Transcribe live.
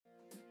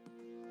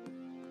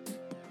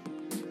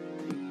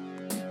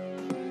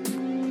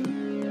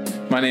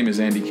My name is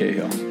Andy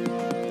Cahill.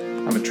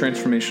 I'm a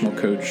transformational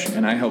coach,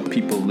 and I help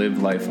people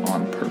live life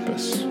on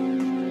purpose.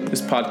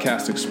 This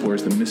podcast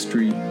explores the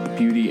mystery,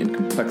 beauty, and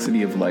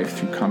complexity of life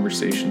through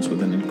conversations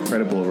with an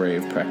incredible array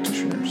of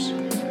practitioners,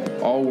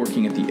 all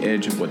working at the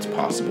edge of what's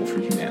possible for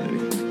humanity.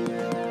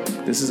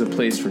 This is a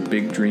place for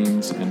big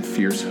dreams and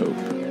fierce hope.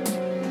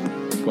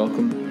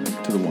 Welcome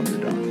to the Wonder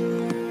Dome.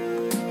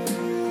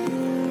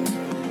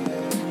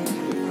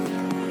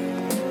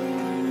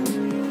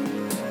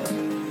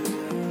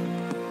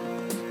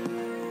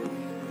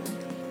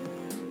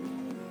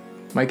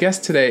 My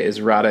guest today is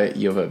Rada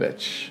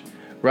Yovovich.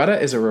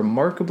 Rada is a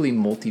remarkably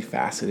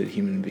multifaceted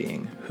human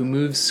being who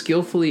moves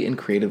skillfully and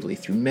creatively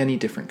through many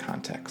different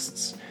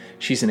contexts.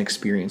 She's an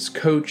experienced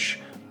coach,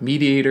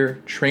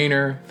 mediator,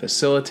 trainer,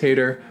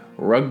 facilitator,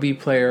 rugby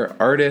player,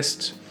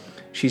 artist.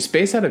 She's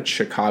based out of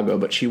Chicago,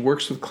 but she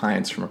works with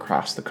clients from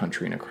across the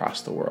country and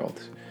across the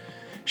world.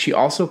 She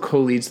also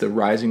co-leads the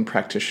Rising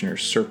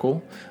Practitioners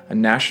Circle, a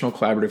national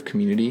collaborative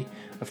community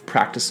of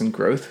practice and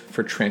growth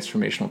for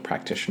transformational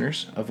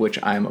practitioners, of which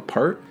I am a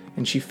part.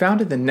 And she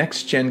founded the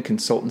next-gen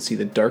consultancy,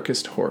 The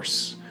Darkest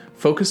Horse,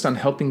 focused on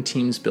helping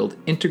teams build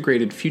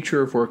integrated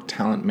future of work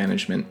talent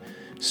management,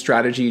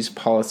 strategies,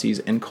 policies,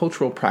 and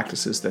cultural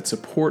practices that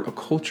support a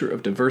culture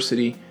of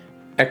diversity,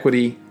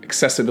 equity,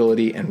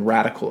 accessibility, and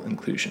radical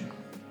inclusion.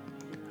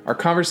 Our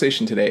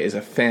conversation today is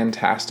a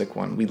fantastic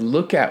one. We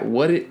look at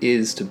what it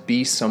is to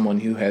be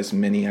someone who has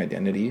many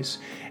identities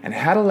and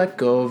how to let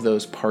go of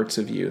those parts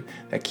of you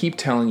that keep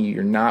telling you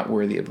you're not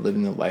worthy of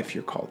living the life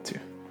you're called to.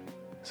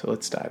 So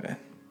let's dive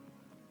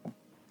in.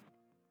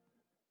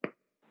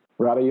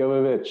 Rada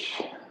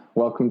Yovovich,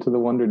 welcome to the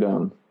Wonder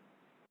Dome.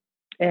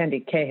 Andy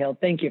Cahill,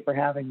 thank you for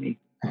having me.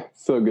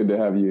 So good to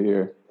have you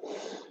here.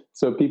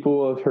 So people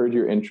will have heard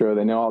your intro.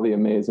 They know all the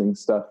amazing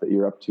stuff that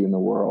you're up to in the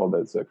world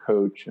as a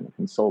coach and a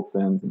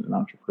consultant and an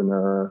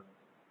entrepreneur.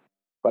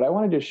 But I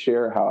want to just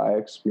share how I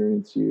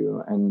experience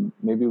you, and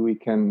maybe we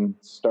can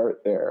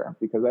start there,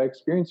 because I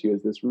experience you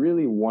as this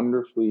really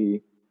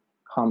wonderfully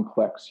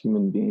complex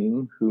human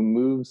being who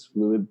moves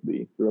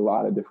fluidly through a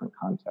lot of different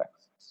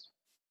contexts.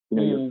 You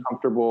know, you're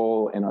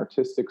comfortable in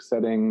artistic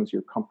settings,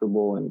 you're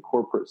comfortable in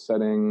corporate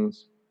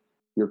settings,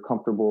 you're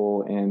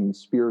comfortable in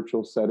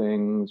spiritual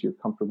settings, you're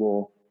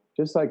comfortable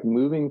just like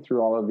moving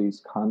through all of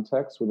these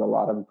contexts with a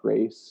lot of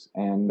grace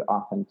and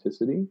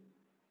authenticity.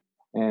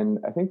 And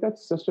I think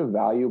that's such a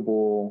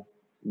valuable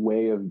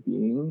way of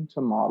being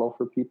to model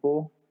for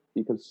people,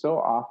 because so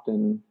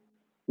often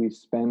we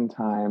spend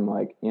time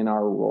like in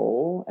our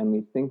role and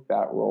we think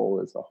that role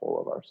is the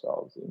whole of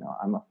ourselves. You know,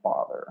 I'm a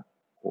father,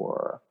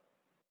 or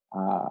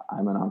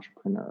I'm an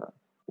entrepreneur,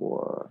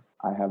 or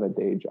I have a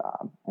day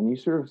job. And you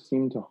sort of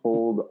seem to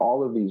hold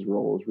all of these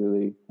roles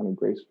really kind of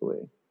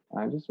gracefully. And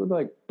I just would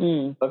love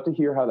to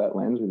hear how that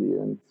lands with you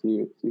and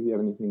see if you have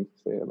anything to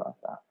say about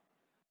that.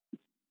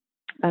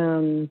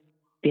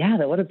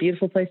 What a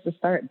beautiful place to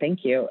start.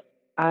 Thank you.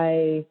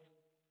 And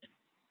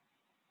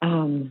I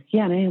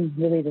am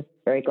really just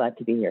very glad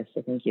to be here.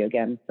 So thank you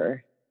again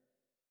for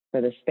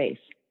this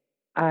space.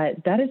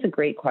 That is a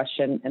great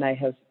question, and I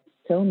have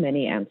so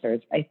many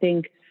answers. I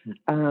think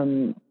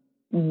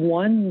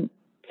one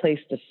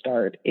place to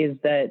start is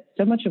that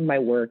so much of my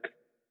work,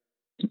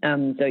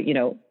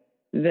 the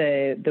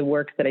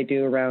work that I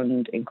do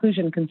around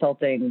inclusion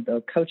consulting,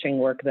 the coaching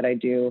work that I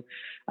do,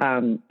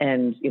 and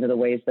the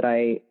ways that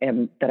I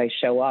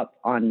show up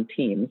on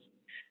teams,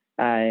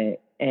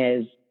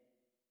 is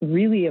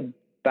really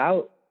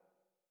about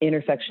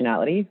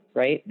intersectionality,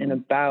 right? And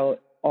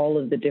about all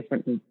of the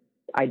different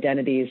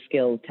identities,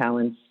 skills,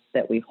 talents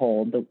that we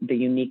hold, the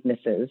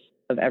uniquenesses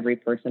of every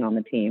person on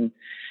the team.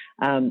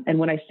 And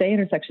when I say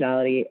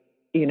intersectionality,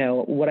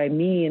 what I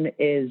mean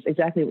is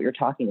exactly what you're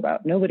talking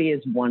about. Nobody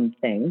is one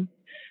thing.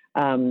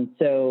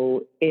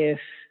 So if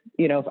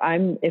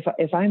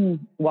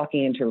I'm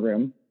walking into a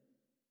room,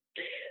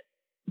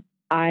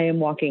 I am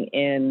walking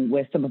in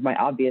with some of my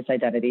obvious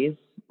identities.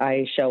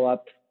 I show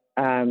up,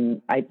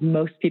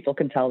 most people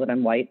can tell that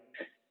I'm white.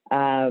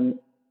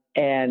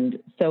 And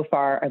so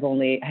far I've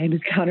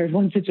encountered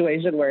one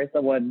situation where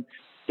someone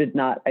did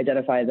not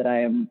identify that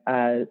I am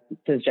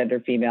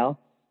cisgender female.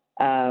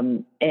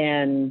 I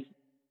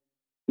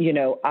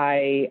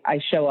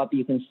show up,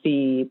 you can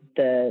see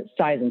the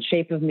size and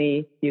shape of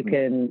me.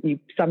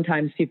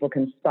 Sometimes people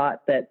can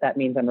spot that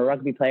means I'm a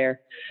rugby player.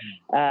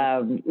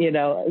 And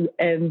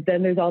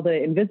then there's all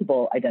the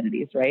invisible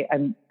identities, right?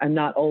 I'm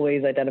not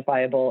always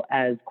identifiable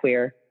as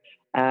queer.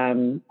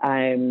 I'm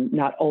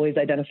not always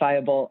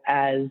identifiable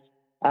as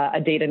a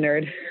data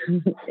nerd.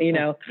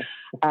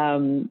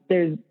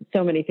 There's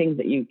so many things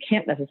that you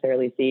can't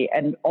necessarily see.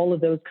 And all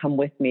of those come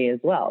with me as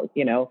well.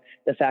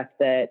 The fact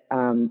that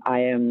I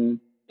am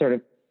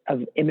sort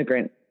of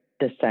immigrant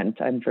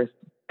descent. I'm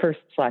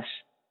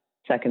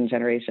first/second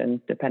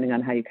generation, depending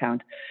on how you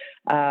count.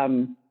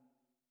 That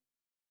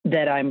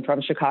I'm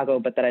from Chicago,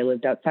 but that I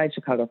lived outside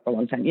Chicago for a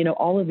long time.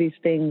 All of these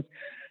things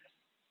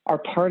are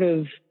part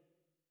of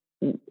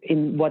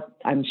in what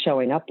I'm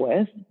showing up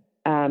with,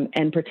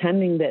 and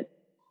pretending that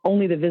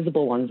only the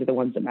visible ones are the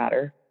ones that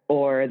matter,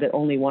 or that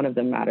only one of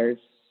them matters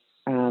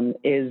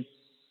is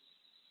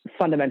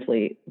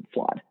fundamentally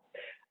flawed.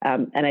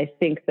 And I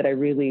think that I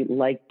really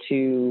like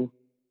to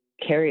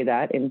carry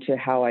that into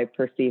how I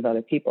perceive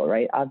other people,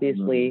 right?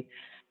 Obviously,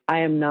 I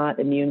am not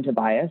immune to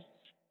bias.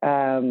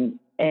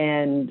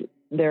 And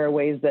there are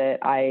ways that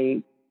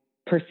I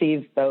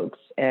perceive folks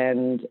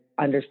and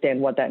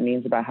understand what that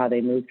means about how they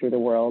move through the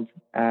world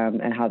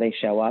and how they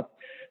show up.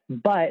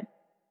 But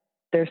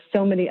there's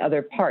so many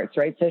other parts,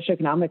 right?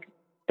 Socioeconomic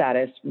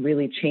status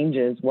really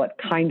changes what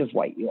kind of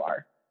white you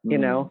are, you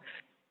know?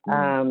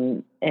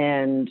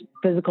 And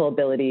physical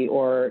ability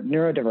or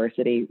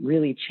neurodiversity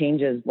really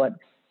changes what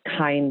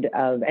kind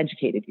of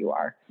educated you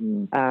are.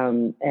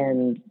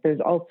 And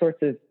there's all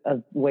sorts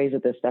of ways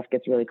that this stuff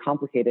gets really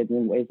complicated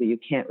in ways that you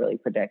can't really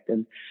predict.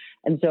 And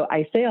so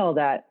I say all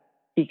that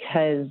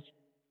because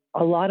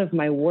a lot of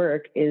my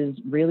work is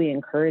really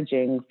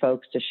encouraging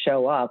folks to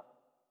show up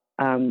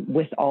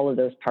with all of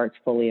those parts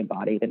fully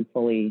embodied and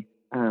fully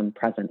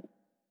present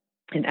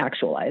and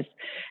actualized.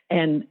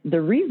 And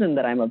the reason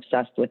that I'm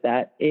obsessed with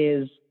that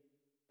is,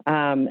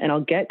 and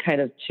I'll get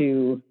kind of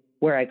to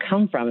where I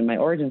come from in my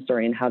origin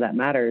story and how that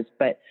matters,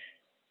 but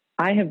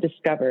I have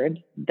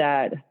discovered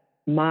that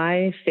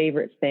my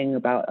favorite thing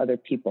about other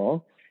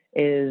people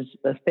is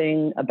the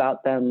thing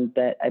about them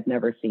that I've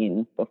never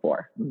seen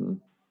before.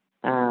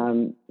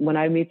 When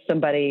I meet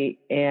somebody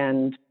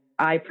and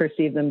I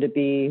perceive them to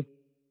be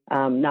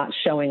not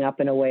showing up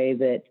in a way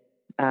that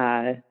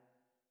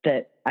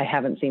I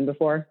haven't seen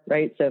before,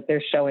 right? So if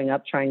they're showing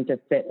up trying to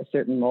fit a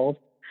certain mold,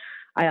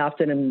 I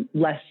often am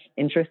less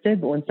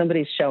interested. But when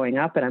somebody's showing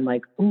up and I'm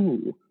like,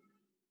 ooh,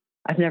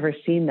 I've never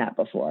seen that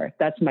before.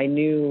 That's my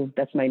new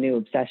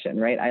obsession,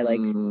 right? I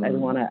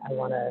want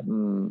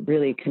to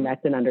really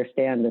connect and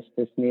understand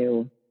this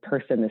new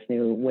person, this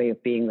new way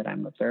of being that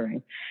I'm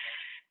observing.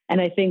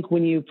 And I think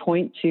when you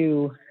point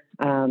to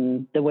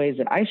the ways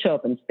that I show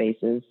up in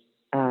spaces,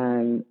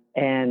 and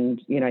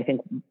I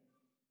think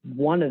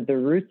one of the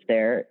roots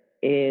there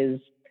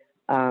is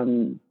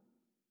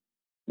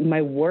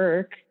my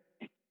work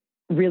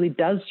really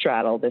does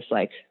straddle this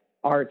like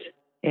art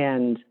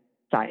and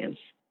science,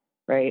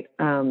 right?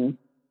 And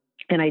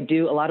I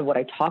do a lot of what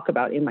I talk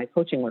about in my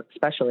coaching work,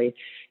 especially,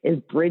 is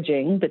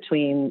bridging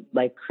between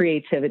like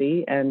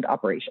creativity and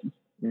operations.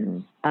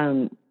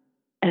 And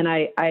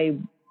I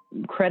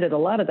credit a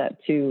lot of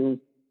that to,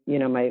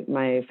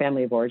 my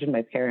family of origin,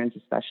 my parents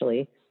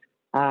especially,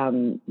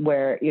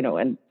 where,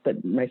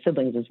 but my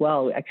siblings as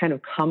well. I kind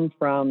of come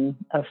from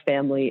a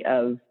family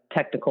of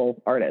technical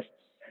artists,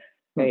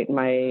 right?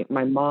 My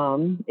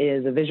mom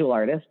is a visual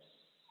artist,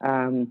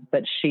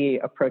 but she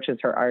approaches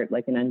her art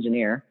like an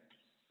engineer,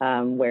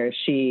 where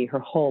her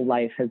whole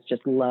life has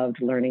just loved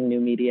learning new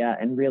media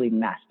and really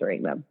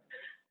mastering them.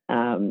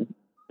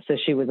 So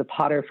she was a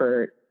potter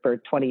for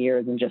 20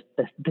 years, and just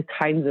the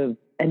kinds of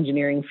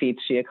engineering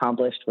feats she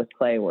accomplished with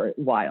clay were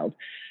wild.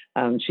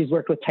 She's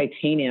worked with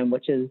titanium,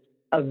 which is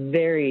a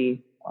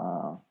very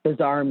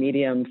bizarre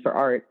medium for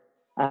art,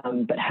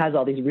 but has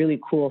all these really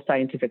cool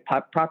scientific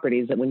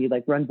properties that when you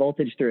like run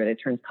voltage through it, it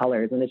turns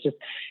colors. And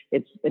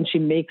and she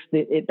makes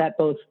that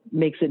both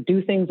makes it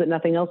do things that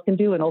nothing else can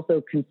do, and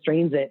also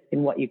constrains it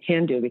in what you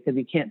can do, because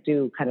you can't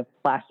do kind of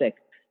classic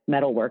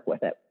metal work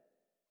with it.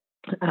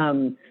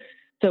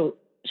 So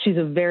she's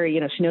a very,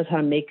 she knows how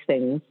to make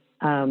things,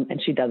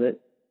 and she does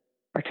it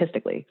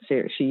artistically.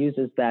 So she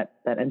uses that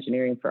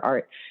engineering for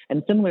art.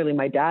 And similarly,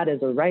 my dad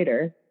is a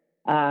writer,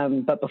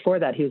 but before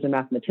that, he was a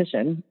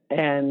mathematician,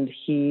 and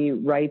he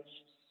writes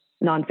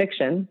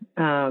nonfiction,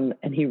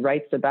 and he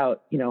writes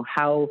about,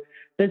 how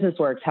business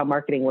works, how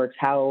marketing works,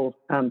 how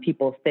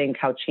people think,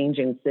 how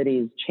changing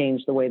cities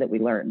change the way that we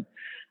learn.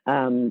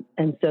 And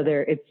so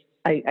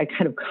I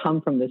kind of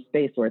come from this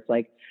space where it's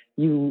like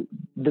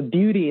the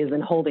beauty is in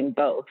holding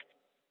both,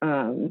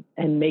 and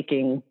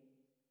making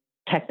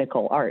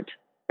technical art,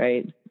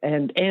 right?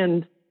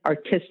 And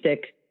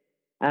artistic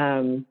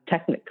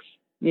techniques,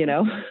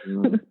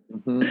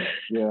 Mm-hmm.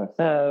 Yes.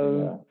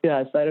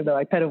 Yes. I don't know.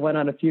 I kind of went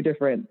on a few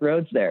different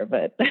roads there,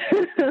 but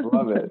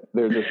love it.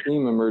 There's a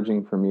theme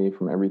emerging for me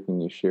from everything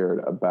you shared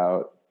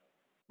about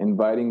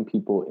inviting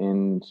people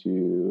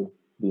into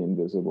the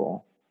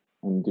invisible,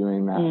 and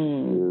doing that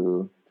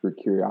through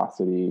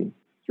curiosity,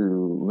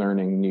 through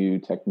learning new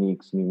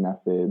techniques, new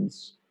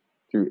methods,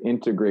 through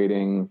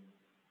integrating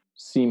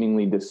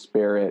seemingly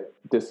disparate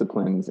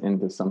disciplines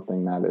into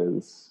something that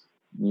is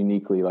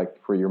uniquely,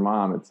 like for your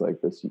mom, it's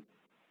like this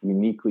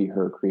uniquely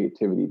her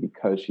creativity,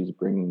 because she's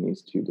bringing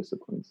these two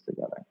disciplines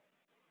together.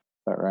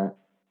 Is that right?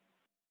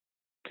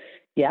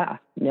 Yeah.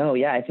 No.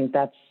 Yeah. I think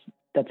that's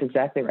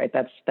exactly right.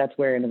 That's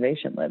where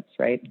innovation lives,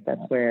 right?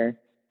 That's where,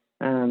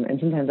 and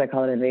sometimes I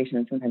call it innovation,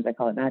 and sometimes I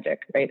call it magic,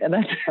 right? And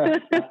that's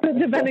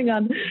depending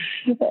on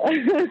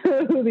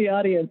who the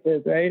audience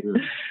is, right?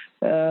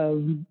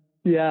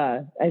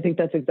 Yeah, I think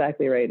that's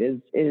exactly right. Is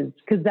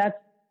because I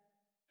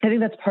think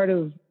that's part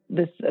of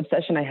this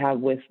obsession I have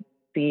with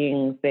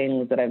seeing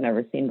things that I've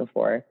never seen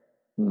before,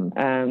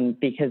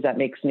 because that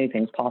makes new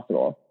things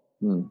possible.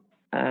 And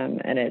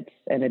it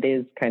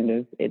is kind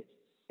of, it's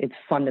it's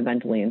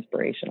fundamentally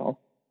inspirational.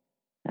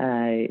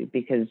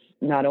 Because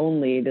not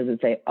only does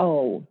it say,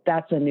 oh,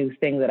 that's a new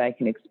thing that I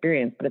can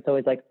experience, but it's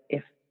always like,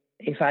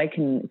 if I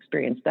can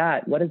experience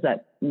that, what does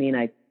that mean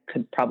I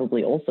could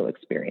probably also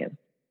experience?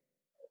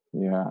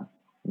 Yeah.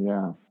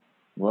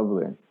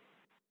 Lovely.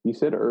 You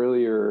said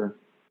earlier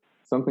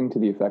something to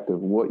the effect of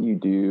what you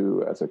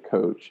do as a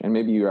coach, and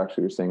maybe you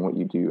actually were saying what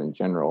you do in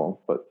general,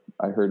 but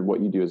I heard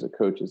what you do as a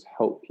coach is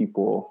help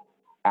people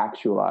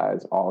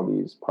actualize all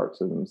these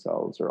parts of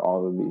themselves or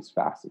all of these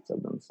facets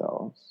of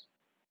themselves.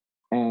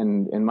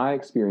 And in my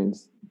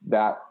experience,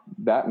 that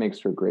makes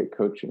for great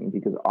coaching,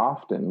 because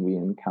often we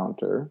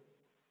encounter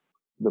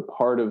the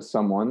part of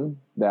someone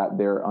that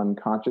they're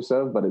unconscious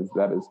of, but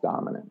that is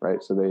dominant,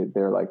 right? So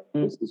they're like,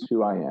 this is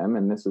who I am,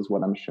 and this is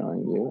what I'm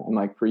showing you. And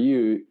like for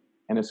you,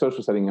 in a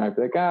social setting, you might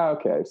be like,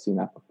 okay, I've seen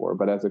that before.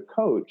 But as a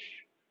coach,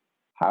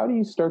 how do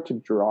you start to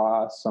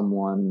draw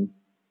someone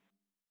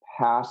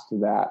past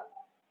that,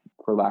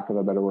 for lack of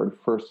a better word,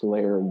 first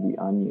layer of the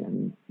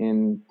onion,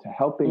 into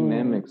helping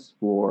them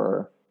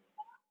explore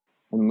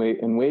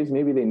in ways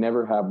maybe they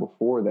never have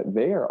before, that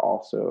they are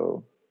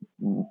also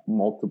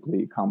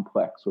multiply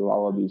complex with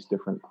all of these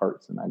different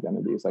parts and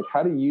identities? Like,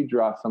 how do you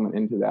draw someone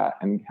into that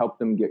and help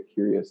them get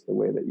curious the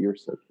way that you're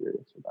so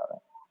curious about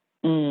it?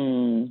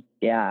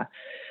 Yeah.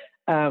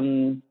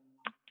 There's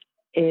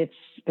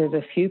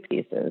a few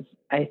pieces.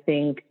 I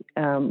think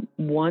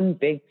one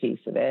big piece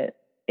of it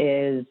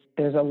is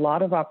there's a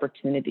lot of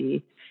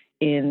opportunity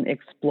in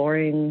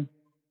exploring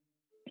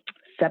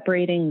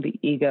separating the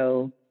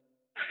ego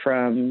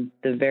from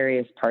the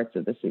various parts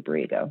of the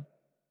superego.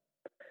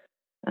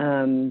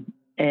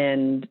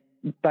 And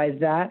by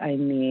that, I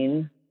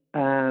mean,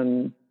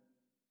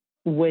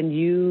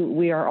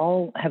 we are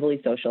all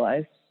heavily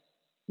socialized,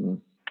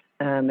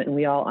 and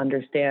we all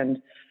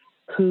understand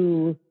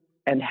who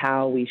and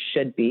how we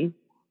should be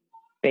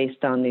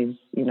based on these,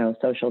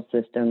 social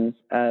systems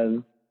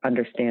of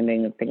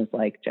understanding of things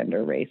like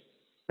gender, race,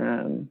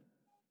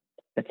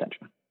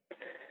 etc.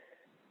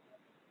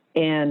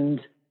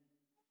 And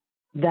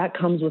that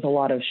comes with a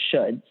lot of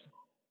shoulds.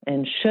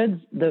 And shoulds,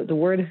 the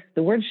word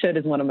should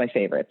is one of my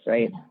favorites,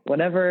 right?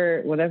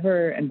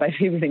 Whenever, and by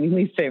favorite I mean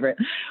least favorite,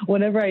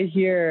 whenever I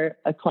hear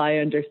a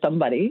client or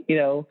somebody,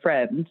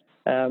 friend,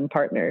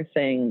 partner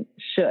saying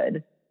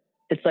should,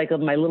 it's like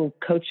my little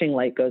coaching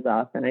light goes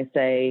off, and I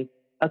say,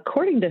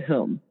 according to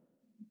whom,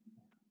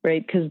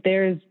 right? Because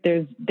there's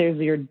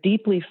your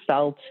deeply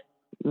felt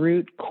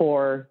root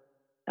core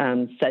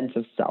sense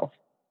of self.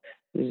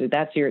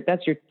 That's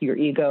your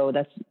ego.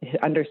 That's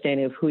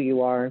understanding of who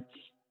you are.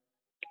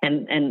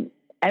 And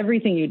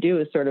everything you do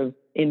is sort of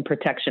in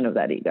protection of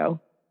that ego.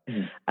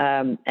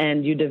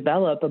 And you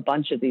develop a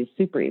bunch of these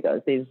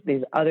superegos,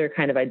 these other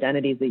kind of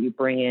identities that you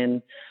bring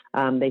in.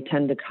 They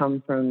tend to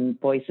come from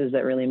voices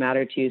that really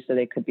matter to you. So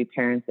they could be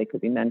parents, they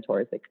could be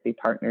mentors, they could be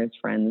partners,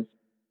 friends,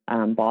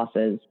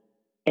 bosses.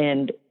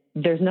 And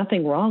there's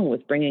nothing wrong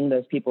with bringing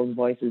those people's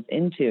voices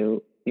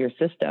into your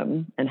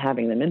system and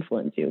having them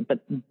influence you, but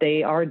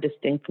they are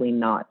distinctly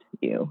not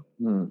you.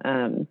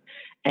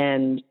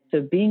 And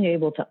so being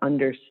able to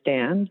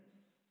understand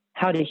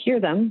how to hear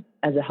them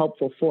as a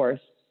helpful force,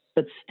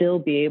 but still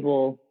be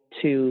able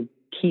to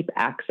keep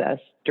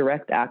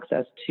direct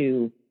access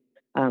to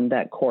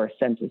that core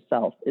sense of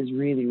self is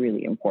really,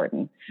 really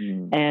important.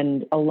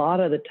 And a lot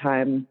of the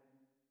time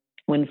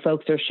when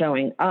folks are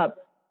showing up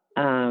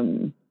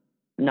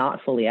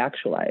not fully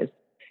actualized,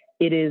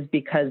 it is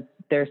because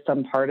there's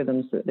some part of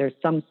them, there's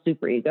some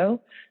superego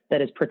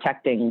that is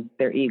protecting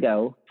their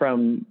ego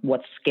from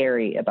what's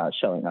scary about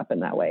showing up in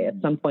that way. At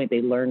some point,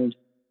 they learned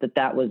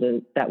that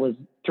was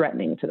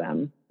threatening to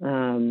them,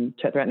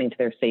 threatening to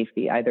their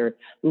safety, either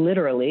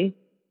literally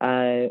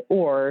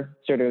or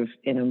sort of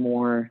in a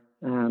more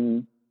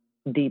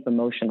deep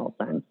emotional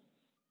sense.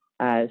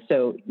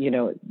 So,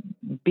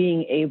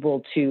 being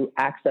able to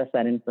access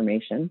that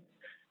information,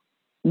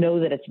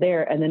 know that it's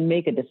there, and then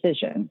make a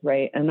decision,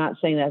 right? I'm not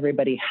saying that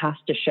everybody has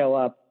to show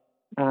up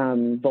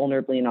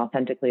vulnerably and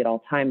authentically at all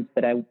times,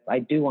 but I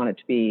do want it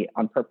to be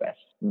on purpose,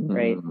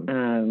 right?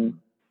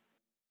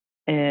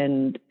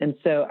 And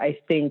so I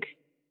think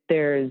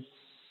there's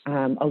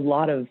a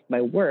lot of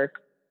my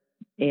work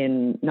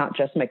in not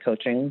just my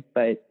coaching,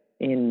 but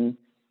in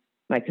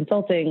my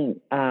consulting,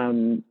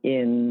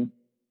 in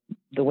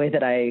the way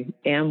that I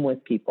am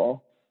with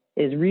people,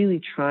 is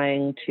really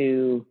trying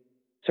to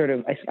sort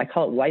of, I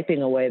call it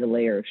wiping away the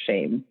layer of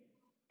shame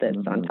that's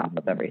on top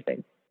of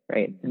everything,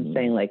 right? And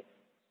saying, like,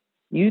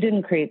 you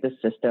didn't create this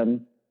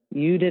system.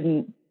 You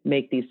didn't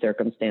make these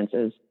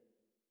circumstances.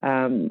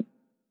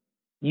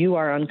 You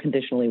are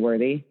unconditionally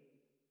worthy.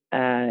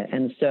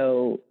 And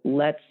so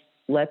let's,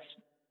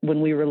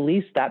 when we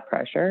release that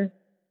pressure,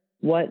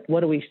 what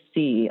do we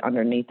see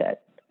underneath it?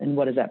 And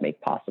what does that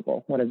make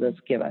possible? What does this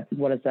give us?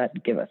 What does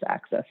that give us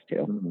access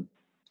to?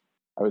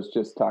 I was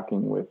just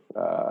talking with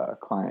a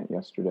client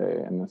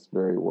yesterday, and this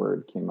very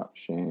word came up,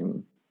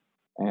 shame.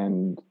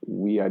 And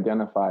we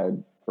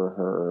identified for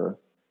her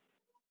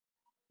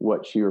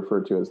what she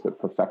referred to as the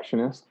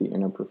perfectionist, the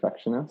inner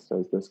perfectionist,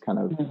 as this kind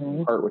of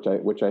part,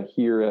 which I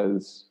hear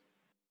as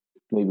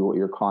maybe what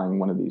you're calling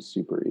one of these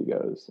super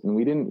egos. And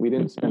we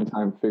didn't spend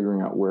time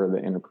figuring out where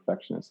the inner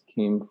perfectionist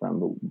came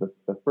from. But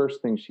the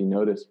first thing she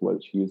noticed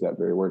was, she used that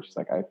very word. She's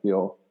like, I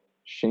feel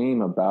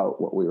shame about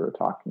what we were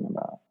talking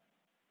about.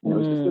 And it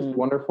was just this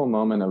wonderful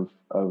moment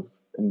of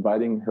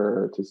inviting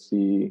her to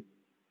see,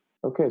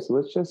 okay, so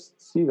let's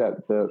just see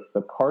that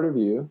the part of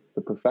you,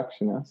 the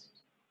perfectionist,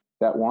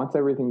 that wants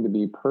everything to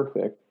be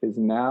perfect, is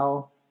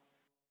now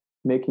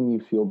making you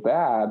feel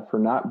bad for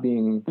not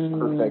being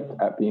perfect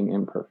at being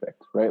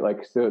imperfect, right?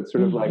 Like, so it's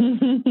sort of like,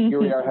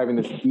 here we are having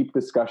this deep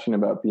discussion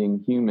about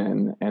being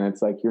human, and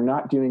it's like, you're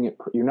not doing it,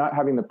 you're not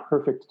having the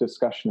perfect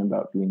discussion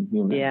about being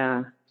human.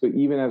 Yeah. So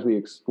even as we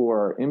explore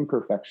our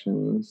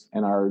imperfections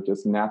and our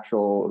just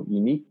natural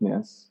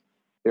uniqueness,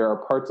 there are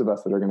parts of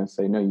us that are going to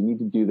say, no, you need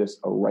to do this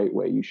a right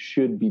way. You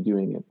should be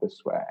doing it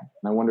this way.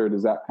 And I wonder,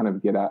 does that kind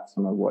of get at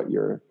some of what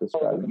you're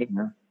describing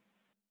here?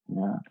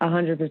 Yeah.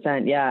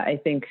 100%. Yeah. I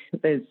think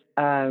there's,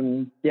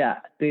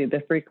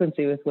 the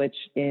frequency with which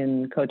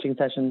in coaching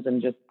sessions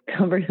and just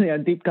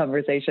deep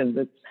conversations,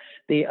 it's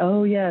the,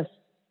 oh yes,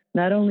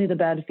 not only the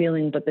bad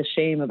feeling, but the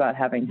shame about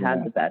having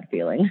had the bad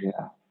feeling.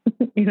 Yeah.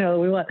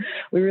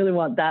 We really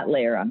want that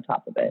layer on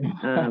top of it.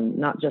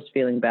 Not just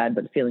feeling bad,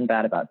 but feeling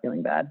bad about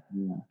feeling bad.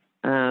 Yeah.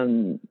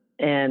 And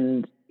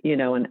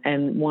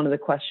one of the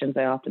questions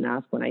I often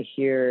ask when I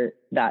hear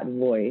that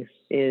voice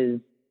is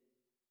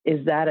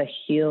that a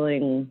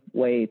healing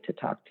way to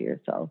talk to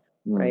yourself?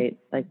 Right?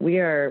 Like, we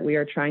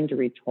are trying to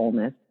reach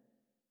wholeness.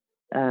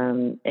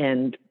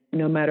 And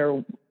no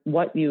matter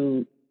what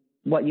you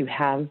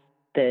have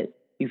that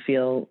you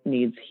feel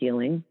needs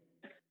healing,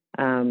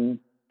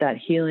 that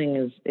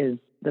healing is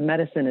the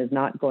medicine is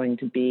not going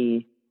to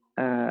be,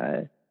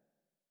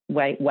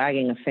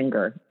 wagging a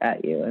finger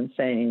at you and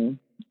saying,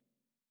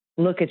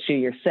 look at you,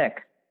 you're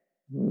sick.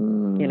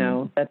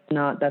 That's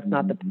not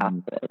the path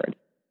forward.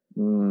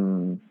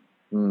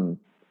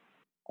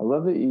 I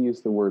love that you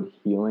use the word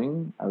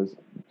healing.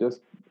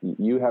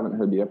 You haven't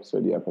heard the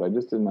episode yet, but I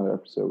just did another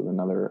episode with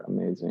another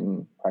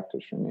amazing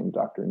practitioner named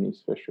Dr.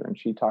 Anise Fisher. And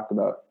she talked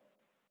about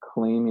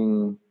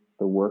claiming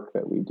the work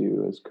that we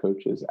do as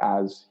coaches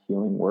as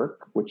healing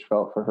work, which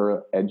felt for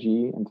her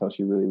edgy until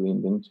she really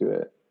leaned into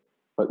it.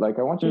 But like,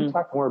 I want you to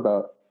talk more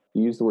about,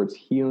 you use the words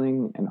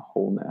healing and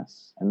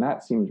wholeness. And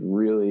that seems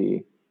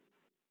really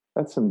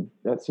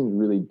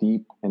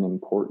deep and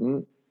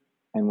important.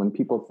 And when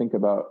people think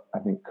about, I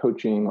think,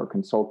 coaching or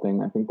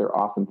consulting, I think they're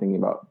often thinking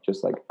about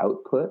just like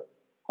output.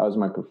 How is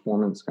my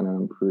performance going to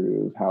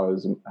improve? How are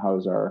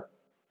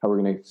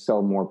we going to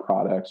sell more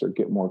products or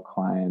get more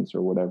clients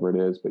or whatever it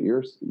is? But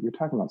you're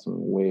talking about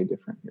something way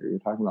different here. You're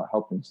talking about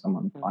helping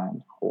someone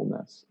find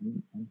wholeness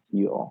and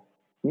heal.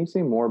 Can you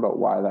say more about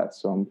why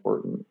that's so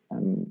important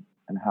and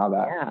how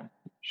that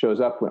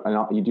shows up when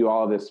you do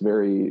all of this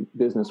very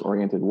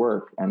business-oriented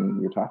work and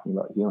you're talking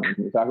about healing?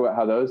 Can you talk about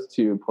how those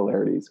two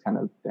polarities kind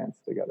of dance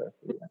together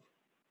for you?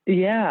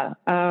 Yeah.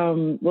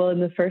 Well,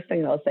 and the first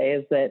thing I'll say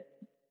is that,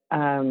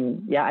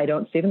 I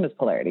don't see them as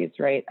polarities,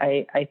 right?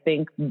 I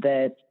think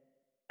that,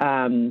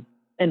 and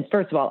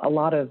first of all, a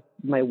lot of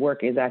my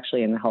work is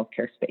actually in the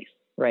healthcare space,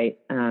 right?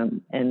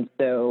 And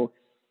so,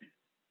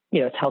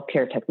 it's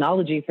healthcare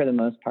technology for the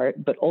most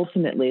part, but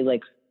ultimately,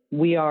 like,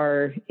 we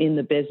are in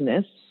the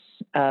business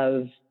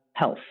of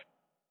health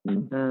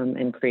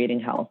and creating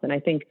health. And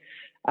I think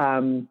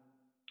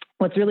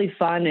what's really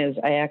fun is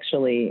I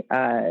actually,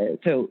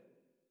 so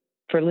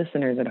for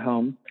listeners at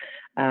home,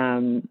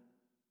 Andy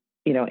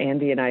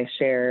and I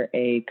share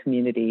a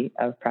community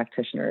of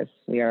practitioners.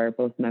 We are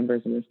both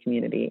members of this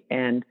community.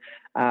 And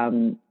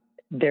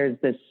there's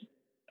this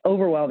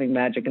overwhelming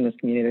magic in this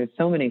community. There's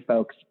so many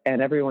folks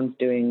and everyone's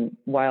doing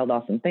wild,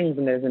 awesome things.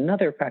 And there's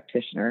another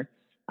practitioner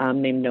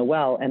named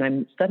Noelle. And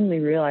I'm suddenly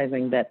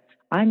realizing that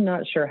I'm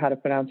not sure how to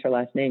pronounce her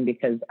last name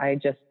because I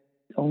just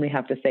only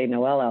have to say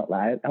Noelle out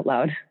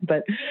loud.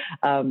 But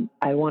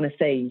I want to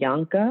say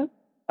Yanka.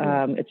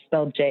 It's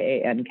spelled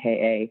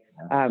Janka.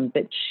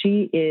 But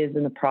she is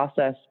in the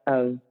process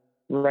of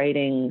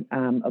writing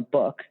a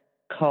book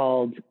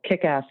called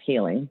Kick-Ass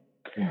Healing.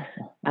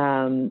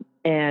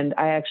 And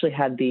I actually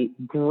had the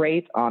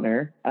great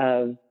honor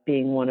of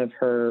being one of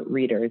her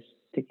readers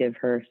to give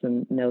her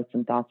some notes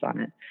and thoughts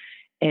on it.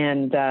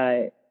 And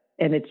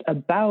it's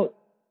about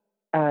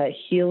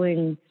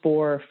healing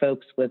for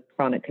folks with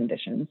chronic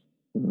conditions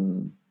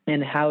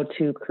and how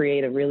to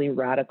create a really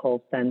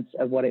radical sense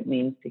of what it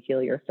means to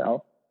heal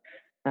yourself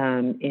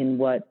in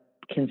what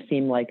can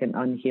seem like an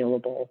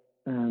unhealable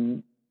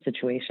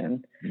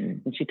situation.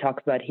 And she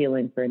talks about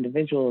healing for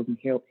individuals and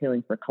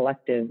healing for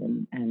collective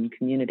and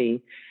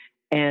community.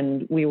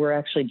 And we were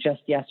actually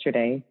just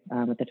yesterday,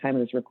 at the time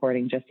of this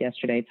recording,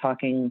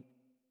 talking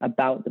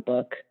about the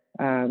book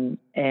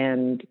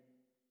and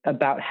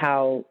about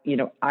how,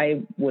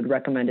 I would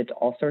recommend it to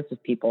all sorts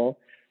of people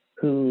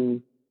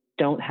who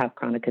don't have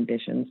chronic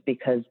conditions,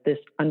 because this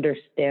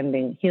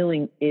understanding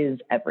healing is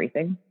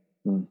everything.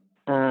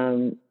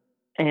 And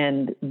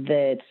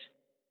that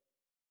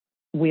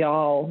we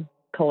all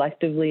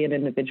collectively and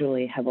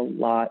individually have a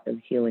lot of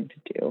healing to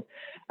do.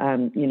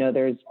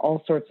 There's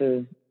all sorts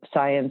of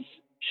science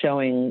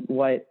showing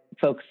what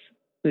folks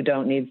who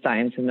don't need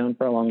science have known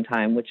for a long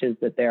time, which is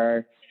that there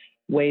are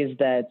ways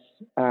that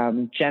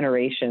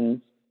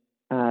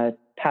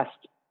past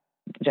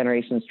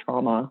generations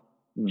trauma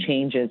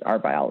changes our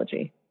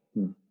biology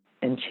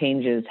and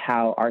changes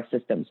how our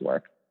systems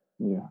work.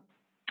 Yeah.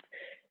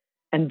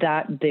 And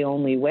that the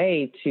only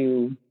way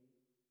to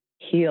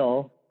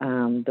heal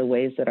the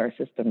ways that our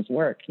systems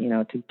work,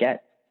 to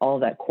get all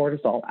that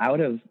cortisol out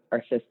of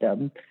our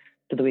system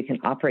so that we can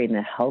operate in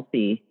a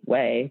healthy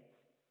way,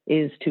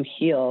 is to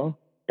heal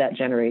that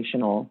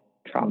generational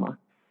trauma.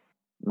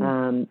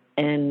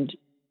 And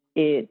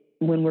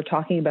when we're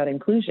talking about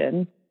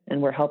inclusion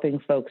and we're helping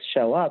folks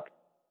show up,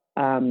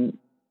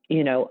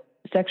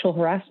 sexual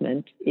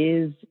harassment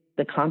is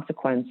the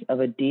consequence of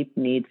a deep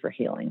need for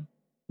healing.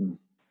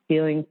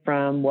 Healing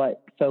from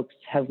what folks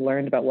have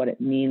learned about what it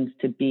means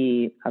to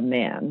be a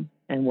man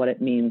and what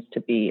it means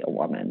to be a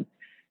woman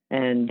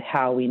and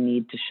how we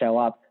need to show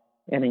up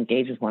and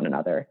engage with one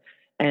another.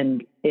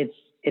 And it's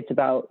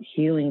about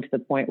healing to the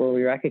point where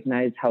we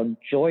recognize how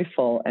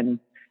joyful and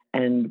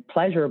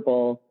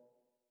pleasurable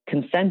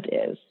consent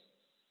is,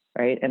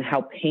 right? And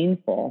how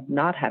painful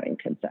not having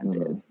consent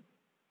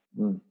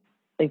is.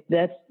 Like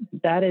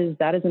that is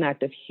an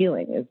act of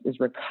healing, is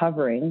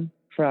recovering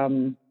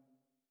from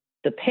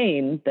the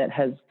pain that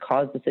has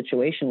caused a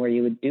situation where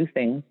you would do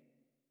things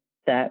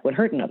that would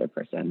hurt another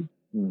person.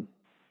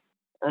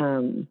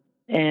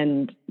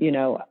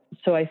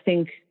 So I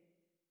think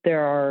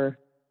there are,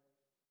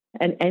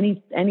 and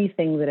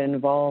anything that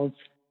involves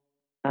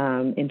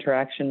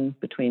interaction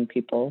between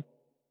people,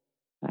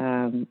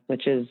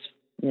 which is,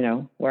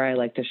 where I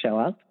like to show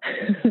up.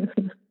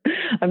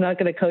 I'm not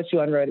going to coach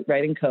you on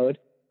writing code,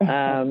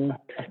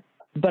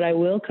 but I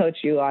will coach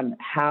you on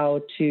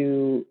how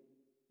to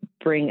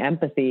bring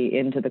empathy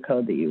into the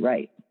code that you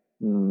write.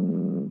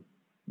 And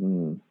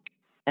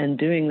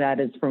doing that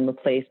is from a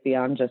place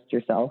beyond just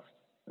yourself,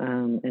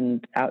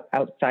 and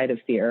outside of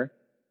fear,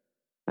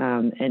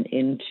 and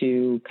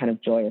into kind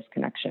of joyous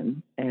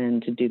connection.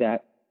 And to do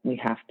that, we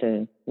have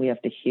to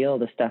heal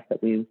the stuff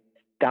that we've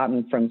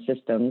gotten from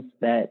systems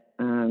that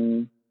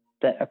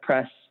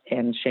oppress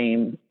and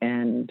shame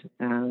and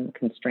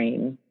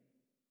constrain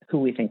who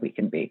we think we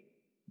can be.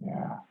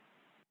 Yeah.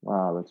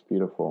 Wow, that's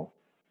beautiful.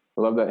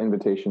 I love that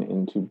invitation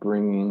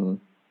into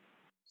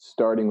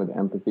starting with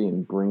empathy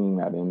and bringing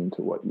that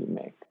into what you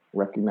make.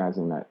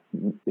 Recognizing that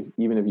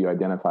even if you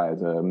identify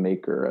as a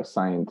maker, a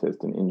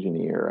scientist, an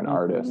engineer, an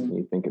artist, and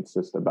you think it's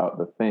just about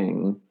the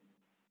thing,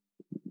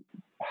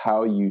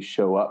 how you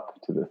show up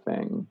to the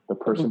thing, the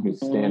person who's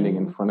standing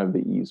in front of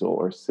the easel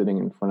or sitting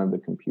in front of the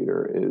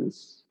computer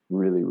is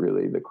really,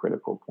 really the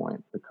critical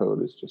point. The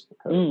code is just the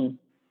code.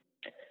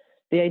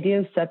 The idea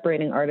of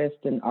separating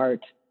artist and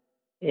art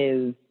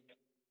is,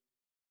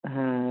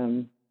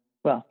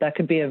 that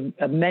could be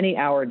a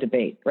many-hour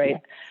debate,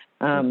 right?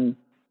 Yeah.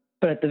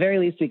 But at the very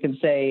least, we can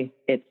say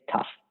it's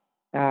tough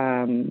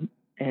and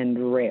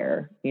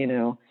rare,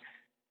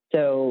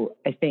 So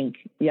I think,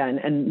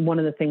 and one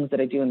of the things that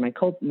I do in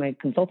my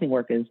consulting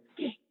work is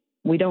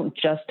we don't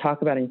just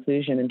talk about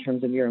inclusion in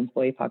terms of your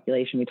employee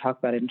population. We talk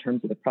about it in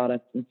terms of the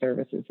products and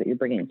services that you're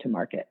bringing to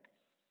market,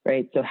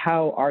 right? So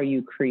how are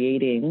you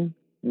creating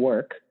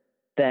work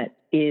that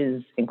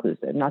is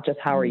inclusive? Not just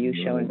how are you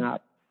showing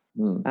up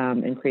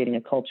and creating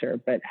a culture,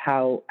 but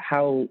how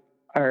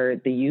are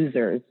the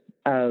users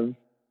of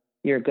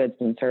your goods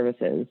and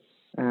services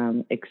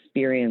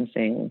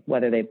experiencing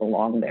whether they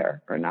belong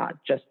there or not,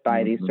 just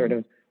by these sort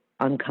of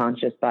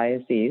unconscious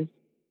biases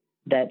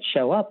that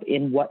show up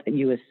in what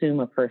you assume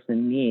a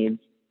person needs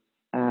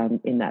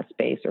in that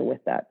space or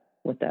with that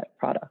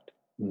product.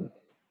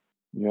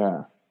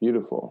 Yeah,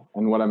 beautiful.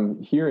 And what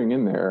I'm hearing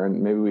in there,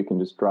 and maybe we can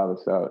just draw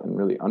this out and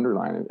really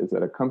underline it, is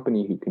that a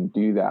company who can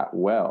do that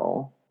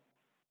well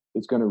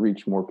is going to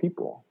reach more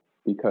people,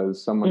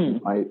 because someone who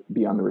might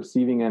be on the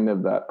receiving end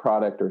of that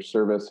product or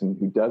service and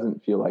who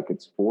doesn't feel like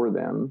it's for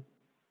them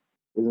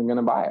isn't going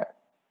to buy it.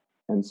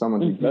 And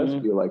someone who does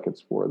feel like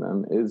it's for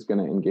them is going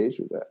to engage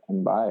with it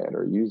and buy it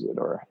or use it,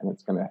 and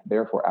it's going to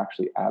therefore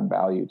actually add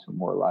value to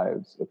more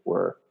lives if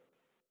we're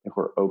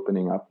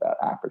opening up that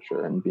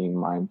aperture and being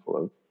mindful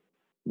of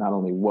not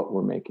only what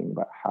we're making,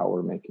 but how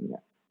we're making it.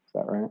 Is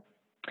that right?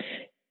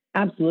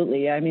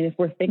 Absolutely. I mean, if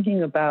we're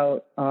thinking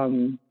about,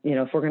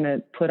 if we're going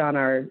to put on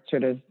our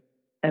sort of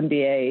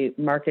MBA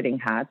marketing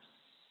hats,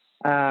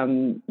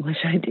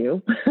 which I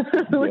do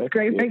with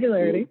great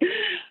regularity,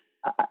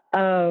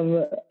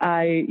 we're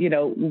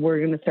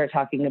going to start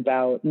talking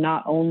about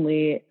not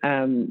only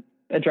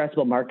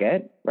addressable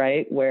market,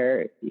 right?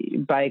 Where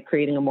by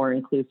creating a more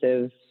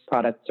inclusive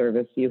product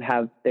service,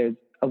 there's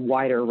a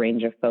wider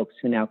range of folks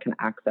who now can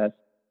access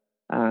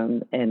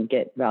and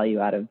get value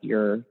out of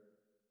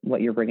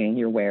what you're bringing,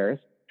 your wares.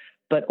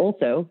 But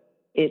also,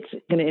 it's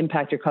going to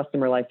impact your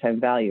customer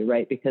lifetime value,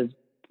 right? Because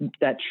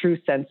that true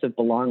sense of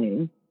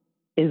belonging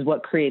is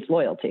what creates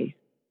loyalty.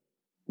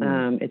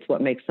 It's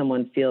what makes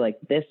someone feel like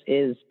this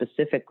is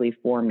specifically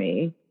for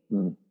me.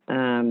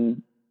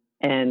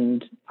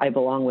 And I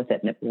belong with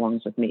it and it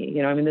belongs with me.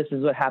 You know, I mean, this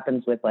is what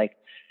happens with like,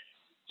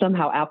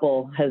 somehow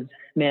Apple has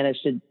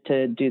managed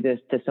to do this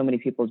to so many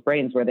people's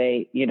brains where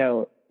they, you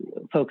know,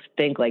 folks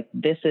think like,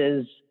 this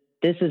is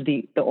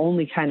the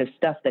only kind of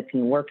stuff that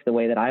can work the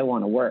way that I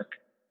want to work,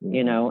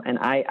 you know, and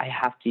I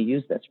have to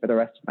use this for the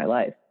rest of my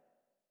life.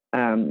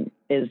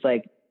 Is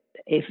like,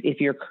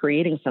 if you're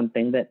creating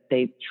something that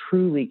they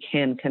truly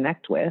can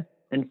connect with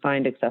and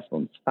find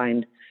accessible,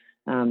 find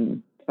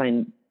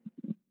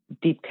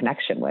deep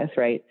connection with,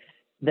 right,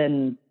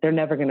 then they're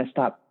never going to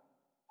stop,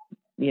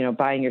 you know,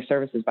 buying your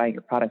services, buying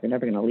your product. They're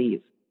never going to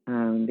leave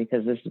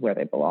because this is where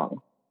they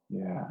belong.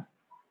 Yeah.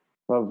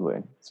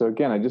 Lovely. So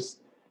again,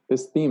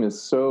 this theme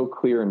is so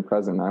clear and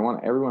present. I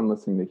want everyone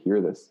listening to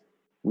hear this.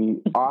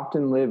 We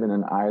often live in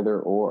an either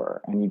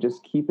or, and you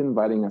just keep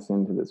inviting us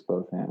into this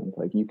both and.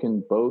 Like, you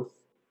can both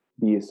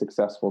be a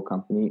successful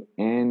company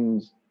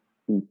and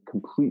be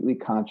completely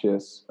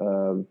conscious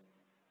of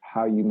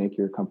how you make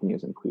your company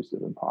as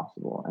inclusive as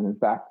possible. And in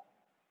fact,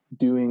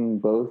 doing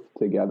both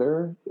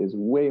together is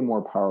way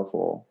more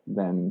powerful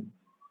than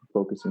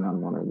focusing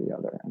on one or the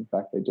other. In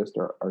fact, they just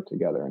are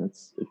together. And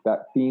it's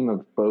that theme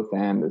of both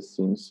and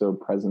seems so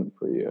present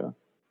for you.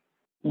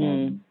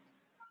 And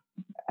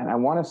I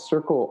want to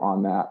circle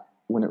on that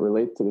when it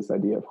relates to this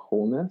idea of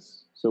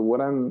wholeness. So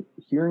what I'm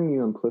hearing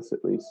you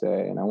implicitly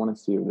say, and I want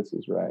to see if this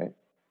is right,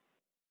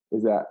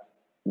 is that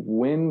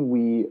when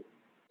we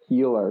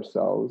heal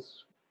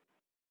ourselves,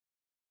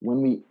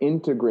 when we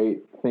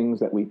integrate things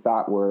that we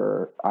thought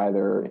were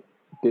either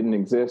didn't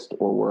exist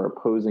or were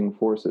opposing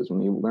forces, when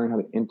we learn how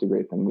to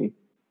integrate them, we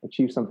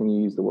achieve something.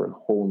 You use the word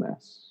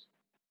wholeness.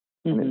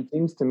 And it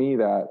seems to me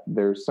that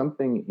there's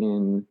something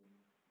in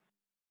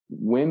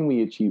when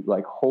we achieve,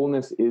 like,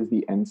 wholeness is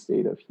the end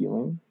state of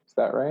healing. Is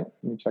that right?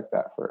 Let me check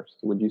that first.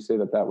 Would you say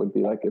that would be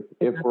like,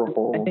 if we're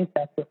whole? I think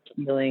that's what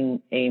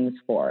healing aims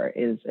for,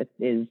 is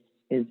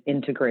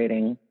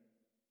integrating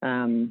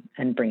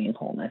and bringing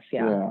wholeness.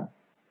 Yeah.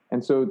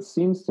 And so it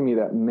seems to me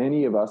that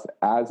many of us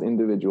as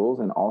individuals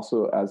and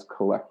also as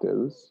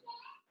collectives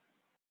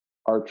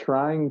are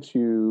trying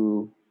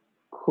to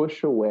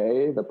push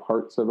away the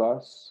parts of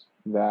us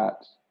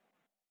that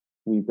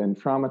we've been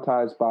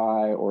traumatized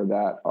by, or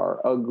that are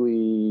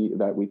ugly,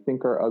 that we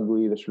think are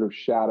ugly, the sort of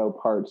shadow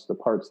parts, the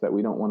parts that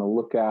we don't want to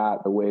look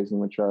at, the ways in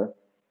which our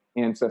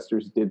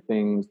ancestors did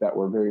things that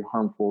were very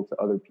harmful to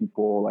other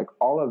people, like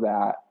all of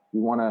that.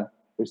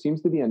 There seems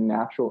to be a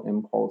natural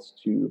impulse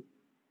to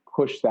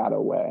push that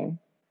away,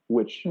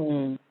 which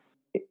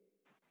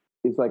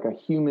is like a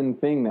human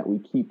thing that we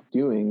keep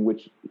doing,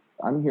 which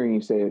I'm hearing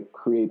you say it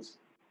creates,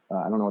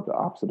 I don't know what the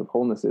opposite of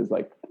wholeness is,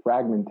 like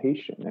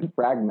fragmentation. It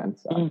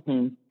fragments us.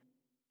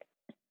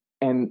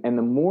 And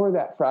the more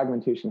that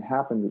fragmentation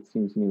happens, it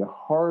seems to me, the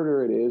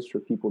harder it is for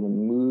people to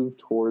move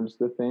towards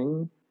the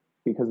thing,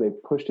 because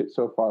they've pushed it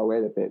so far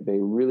away that they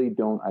really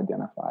don't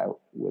identify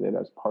with it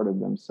as part of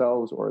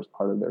themselves or as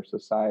part of their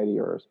society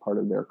or as part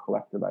of their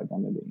collective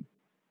identity.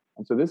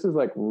 And so this is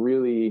like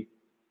really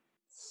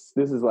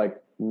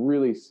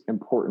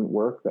important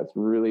work that's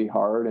really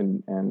hard.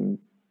 And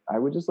I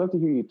would just love to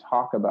hear you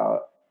talk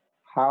about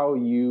how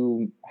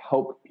you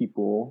help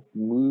people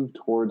move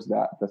towards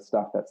the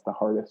stuff that's the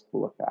hardest to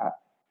look at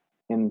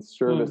in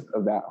service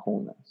of that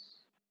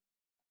wholeness.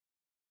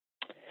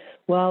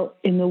 Well,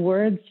 in the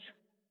words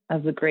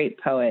of the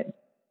great poet,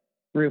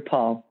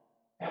 RuPaul,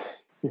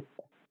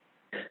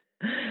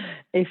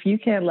 if you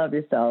can't love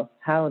yourself,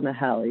 how in the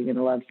hell are you going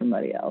to love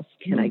somebody else?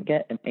 Can I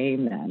get an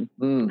amen?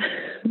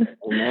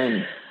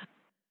 Amen.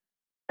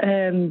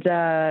 And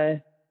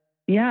I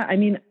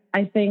mean,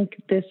 I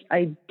think this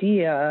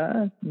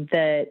idea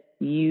that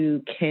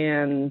you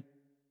can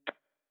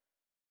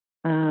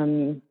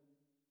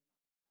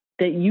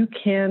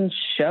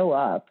show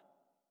up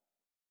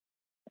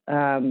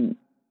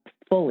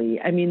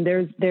fully. I mean,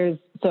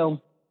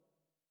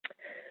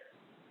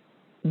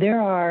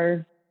 there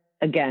are,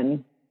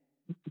 again,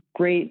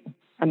 great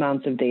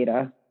amounts of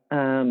data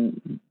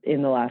in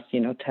the last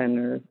 10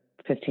 or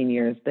 15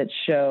 years that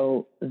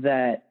show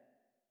that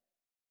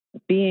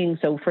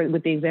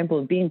with the example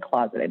of being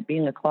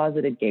a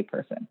closeted gay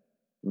person,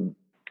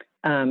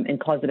 and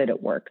closeted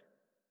at work,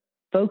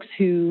 folks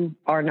who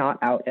are not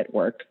out at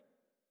work,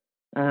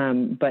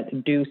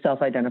 but do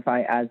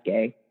self-identify as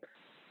gay,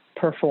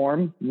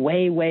 perform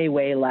way, way,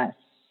 way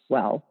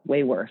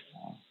way worse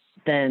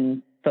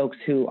than folks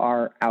who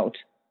are out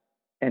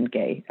and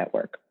gay at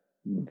work.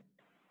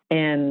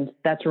 And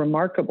that's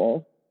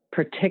remarkable,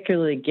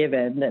 particularly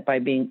given that by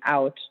being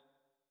out,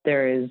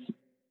 there is,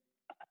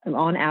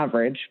 on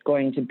average,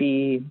 going to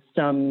be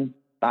some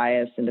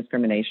bias and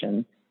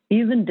discrimination.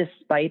 Even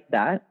despite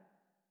that,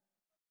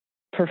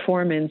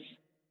 performance,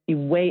 you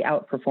way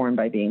outperform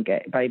by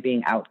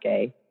being out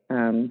gay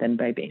than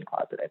by being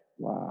closeted.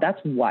 Wow. That's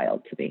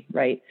wild to me,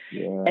 right?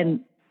 Yeah. And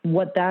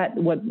what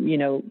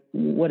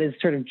is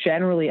sort of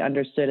generally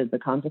understood as the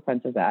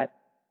consequence of that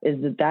is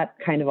that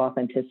kind of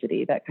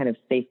authenticity, that kind of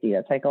safety,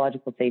 that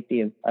psychological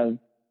safety of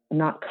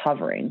not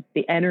covering,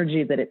 the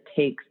energy that it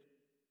takes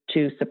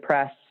to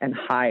suppress and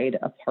hide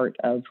a part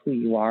of who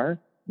you are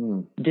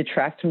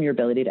detracts from your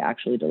ability to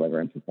actually deliver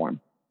and perform.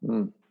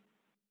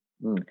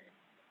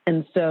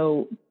 And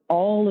so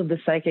all of the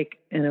psychic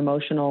and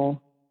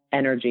emotional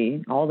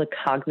energy, all the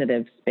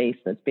cognitive space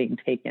that's being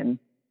taken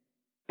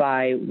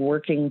by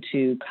working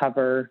to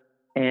cover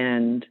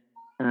and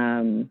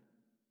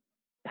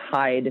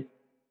hide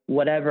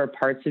whatever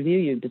parts of you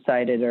you've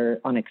decided are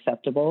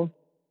unacceptable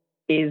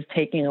is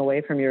taking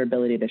away from your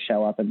ability to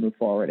show up and move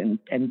forward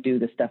and do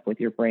the stuff with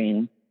your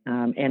brain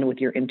and with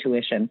your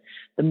intuition.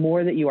 The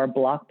more that you are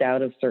blocked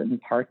out of certain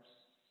parts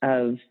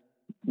of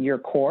your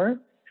core,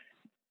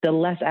 the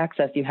less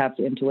access you have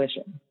to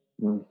intuition.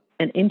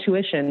 And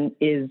intuition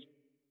is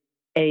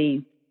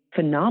a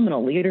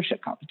phenomenal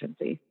leadership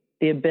competency.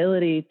 The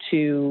ability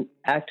to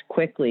act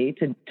quickly,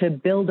 to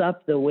build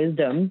up the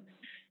wisdom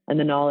and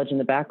the knowledge in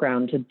the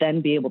background, to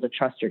then be able to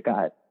trust your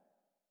gut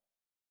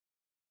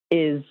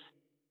is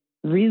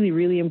really,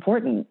 really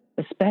important,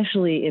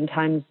 especially in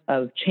times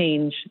of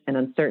change and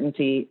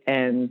uncertainty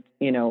and,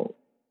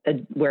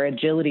 where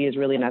agility is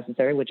really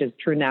necessary, which is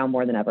true now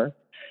more than ever,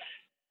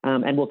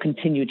 and will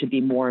continue to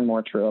be more and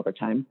more true over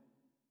time.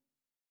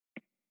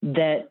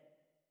 That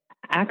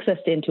access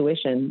to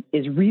intuition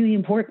is really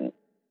important.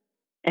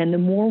 And the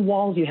more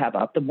walls you have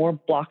up, the more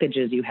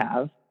blockages you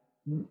have,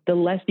 the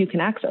less you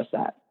can access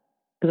that,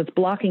 because it's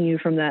blocking you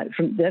from that.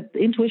 From that,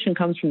 intuition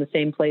comes from the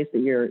same place that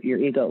your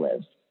ego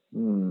lives.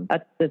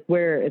 That's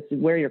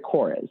where your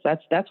core is.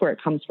 That's where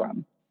it comes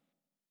from.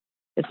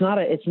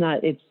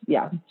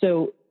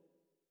 So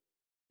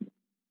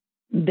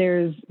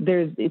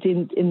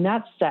in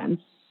that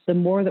sense, the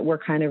more that we're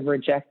kind of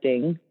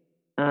rejecting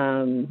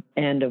and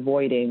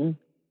avoiding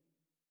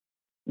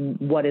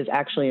what is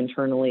actually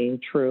internally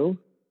true,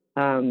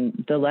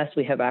 the less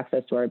we have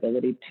access to our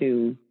ability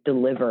to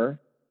deliver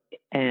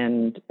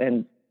and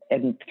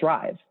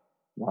thrive.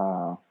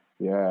 Wow.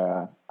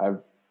 Yeah.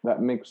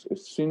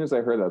 As soon as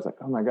I heard that, I was like,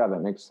 oh my God,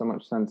 that makes so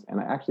much sense. And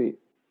I actually,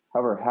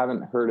 however,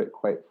 haven't heard it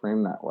quite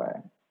framed that way.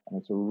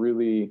 And it's a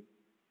really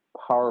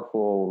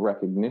powerful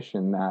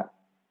recognition that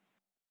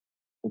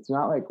it's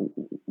not like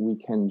we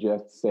can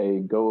just say,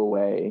 go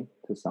away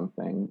to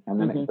something and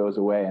then it goes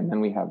away and then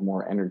we have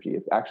more energy.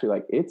 It's actually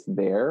like it's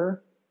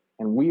there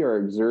and we are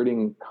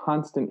exerting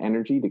constant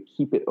energy to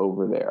keep it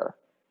over there.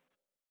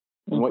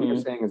 And what you're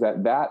saying is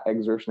that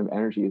exertion of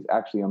energy is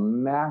actually a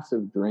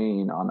massive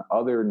drain on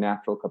other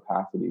natural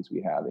capacities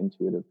we have,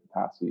 intuitive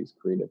capacities,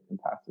 creative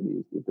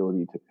capacities, the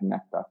ability to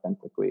connect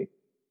authentically.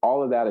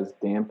 All of that is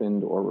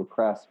dampened or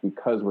repressed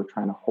because we're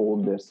trying to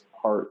hold this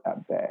part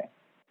at bay.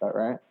 Is that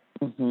right?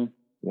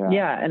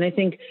 Yeah. And I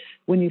think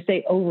when you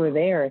say over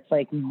there, it's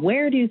like,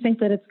 where do you think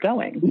that it's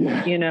going?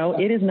 Yeah.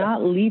 It is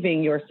not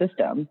leaving your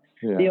system.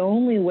 Yeah. The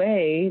only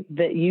way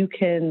that you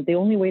can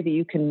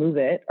move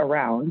it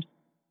around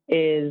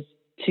is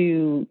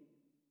to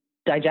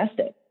digest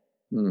it.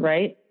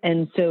 Right.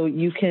 And so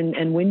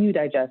and when you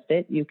digest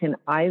it, you can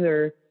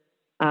either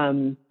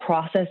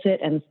process it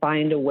and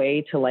find a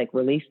way to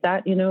release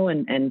that,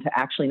 and to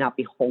actually not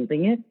be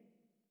holding it.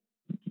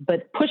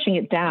 But pushing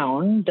it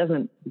down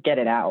doesn't get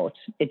it out.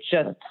 It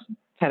just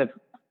kind of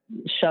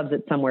shoves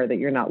it somewhere that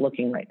you're not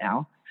looking right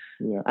now.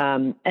 Yeah.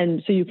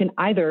 And so you can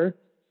either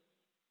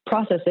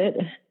process it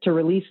to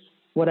release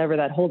whatever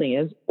that holding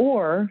is,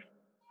 or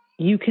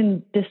you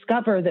can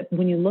discover that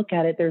when you look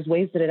at it, there's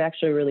ways that it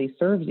actually really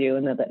serves you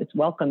and that it's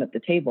welcome at the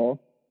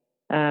table,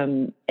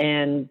 and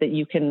that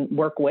you can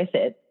work with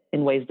it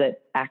in ways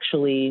that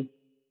actually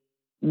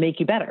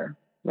make you better.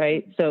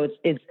 Right. So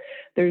it's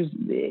the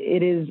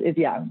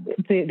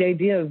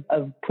idea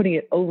of putting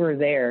it over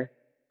there.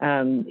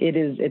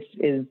 It's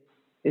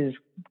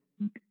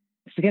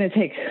going to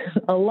take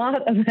a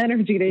lot of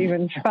energy to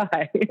even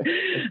try,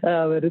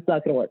 but it's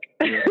not going to work.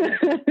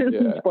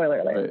 Yeah. Spoiler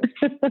alert.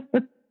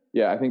 Right.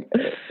 Yeah. I think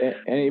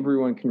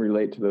everyone can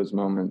relate to those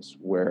moments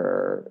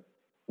where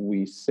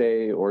we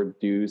say or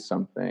do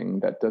something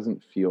that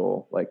doesn't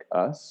feel like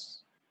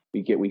us.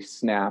 We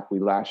snap, we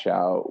lash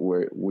out,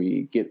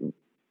 we get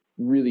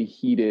really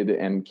heated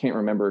and can't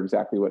remember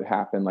exactly what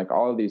happened. Like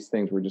all of these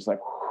things were just like,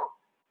 whew.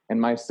 And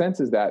my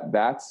sense is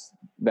that's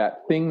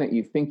that thing that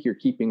you think you're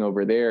keeping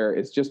over there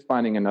is just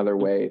finding another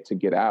way to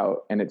get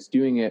out. And it's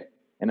doing it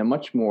in a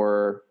much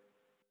more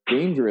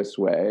dangerous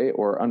way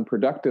or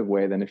unproductive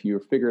way than if you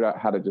figured out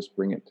how to just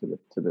bring it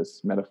to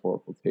this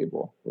metaphorical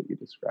table that you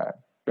described.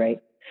 Right.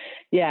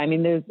 Yeah. I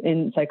mean, there's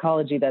in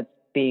psychology that's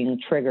being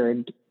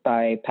triggered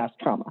by past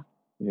trauma.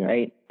 Yeah.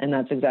 Right. And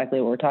that's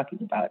exactly what we're talking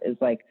about is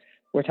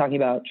we're talking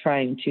about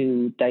trying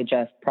to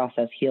digest,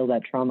 process, heal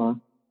that trauma.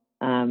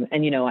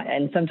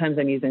 And sometimes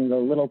I'm using the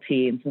little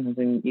t and sometimes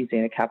I'm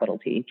using a capital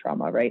T,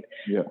 trauma, right?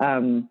 Yeah.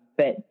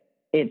 But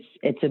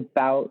it's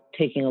about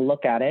taking a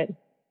look at it,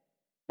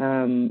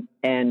 and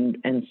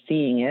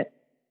seeing it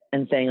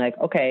and saying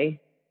okay,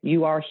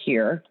 you are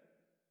here.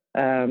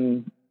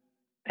 And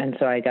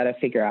so I got to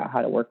figure out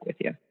how to work with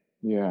you.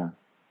 Yeah.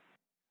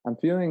 I'm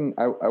feeling,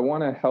 I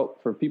want to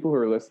help for people who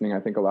are listening. I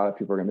think a lot of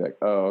people are going to be like,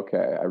 oh,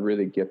 okay, I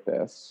really get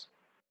this.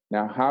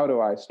 Now, how do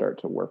I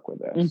start to work with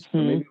this? So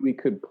maybe we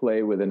could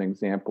play with an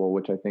example,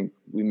 which I think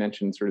we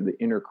mentioned, sort of the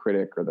inner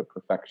critic or the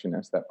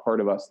perfectionist, that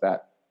part of us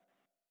that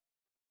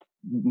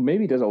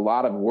maybe does a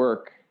lot of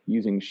work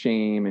using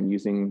shame and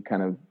using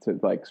kind of to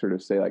like sort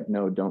of say like,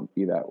 no, don't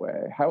be that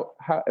way. How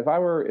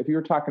if you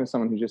were talking to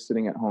someone who's just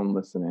sitting at home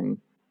listening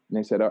and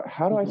they said, oh,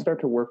 how do I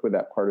start to work with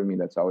that part of me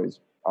that's always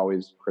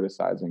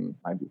criticizing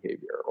my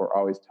behavior or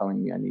always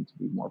telling me I need to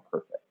be more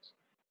perfect?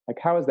 Like,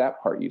 how is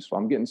that part useful?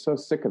 I'm getting so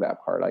sick of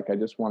that part. Like, I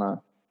just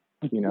want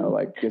to,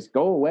 like, just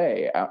go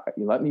away.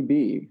 Let me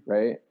be,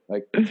 right?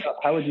 Like,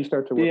 how would you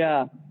start to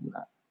work with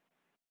that?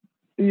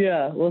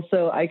 Yeah. Well,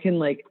 so I can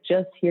like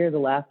just hear the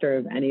laughter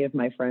of any of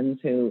my friends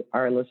who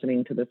are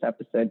listening to this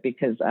episode,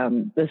 because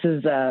this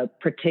is a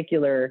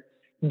particular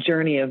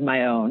journey of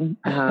my own,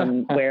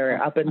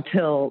 where up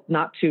until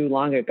not too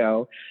long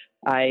ago,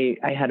 I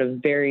had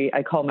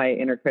I call my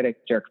inner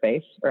critic jerk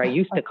face, or I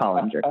used to call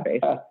him jerk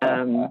face.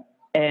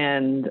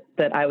 And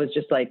that I was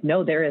just like,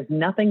 no, there is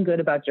nothing good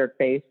about jerk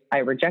face. I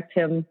reject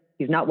him.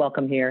 He's not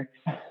welcome here.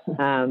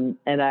 And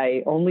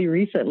I only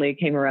recently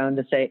came around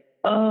to say,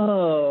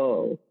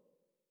 oh,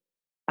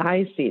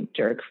 I see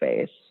jerk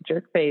face.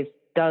 Jerk face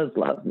does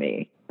love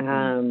me.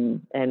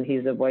 And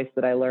he's a voice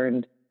that I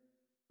learned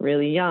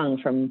really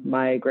young from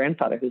my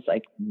grandfather, who's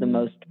like the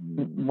most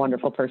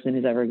wonderful person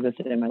who's ever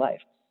existed in my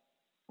life.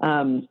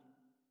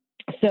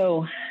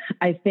 So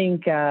I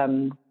think,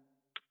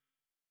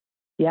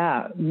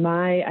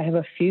 I have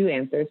a few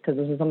answers, because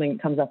this is something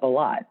that comes up a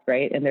lot,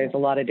 right? And there's a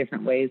lot of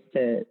different ways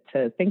to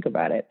think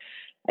about it.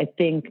 I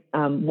think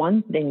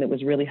one thing that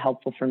was really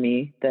helpful for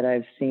me, that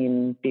I've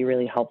seen be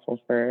really helpful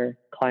for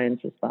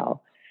clients as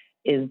well,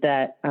 is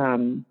that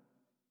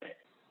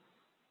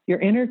your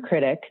inner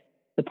critic,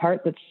 the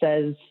part that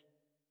says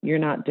you're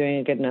not doing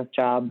a good enough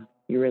job,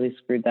 you really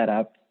screwed that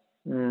up,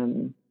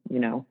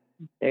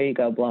 there you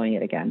go, blowing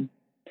it again.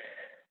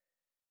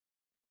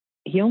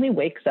 He only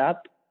wakes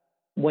up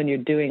when you're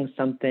doing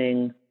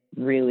something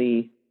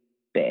really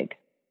big.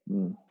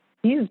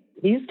 He's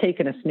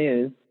taken a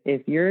snooze.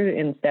 If you're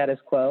in status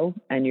quo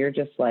and you're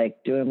just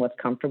like doing what's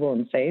comfortable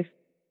and safe,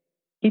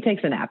 he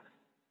takes a nap.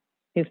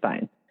 He's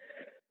fine.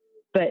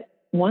 But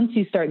once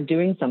you start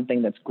doing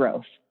something that's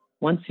growth,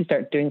 once you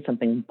start doing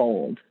something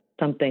bold,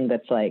 something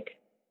that's like,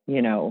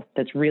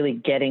 that's really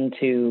getting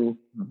to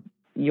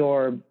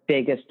your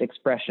biggest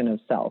expression of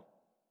self,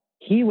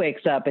 he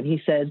wakes up and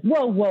he says,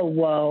 whoa, whoa,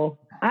 whoa,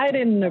 I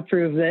didn't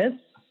approve this.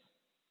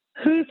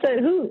 Who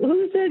said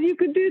you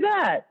could do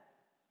that?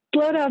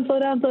 Slow down, slow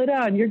down, slow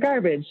down. You're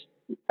garbage.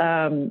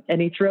 And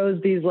he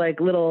throws these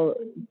like little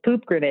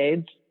poop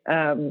grenades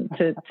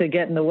to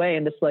get in the way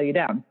and to slow you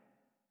down.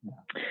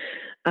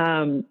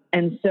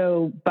 And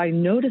so by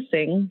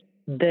noticing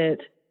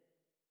that's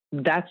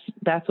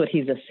what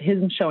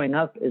him showing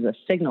up is a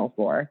signal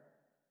for,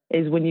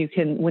 is when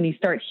you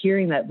start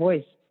hearing that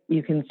voice,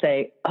 you can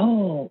say,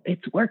 oh,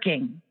 it's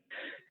working.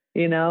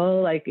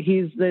 Like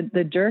he's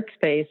the jerk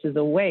face is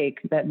awake.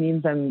 That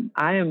means I'm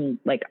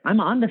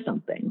onto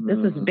something. This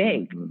is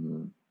big.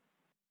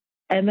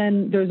 And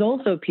then there's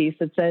also a piece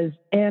that says,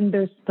 and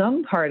there's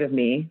some part of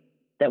me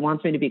that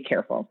wants me to be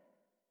careful,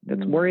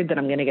 that's worried that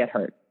I'm going to get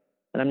hurt,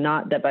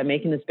 that by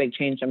making this big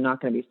change, I'm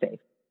not going to be safe.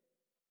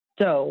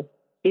 So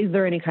is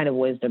there any kind of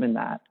wisdom in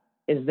that?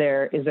 Is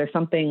there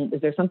something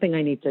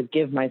I need to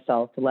give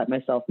myself to let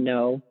myself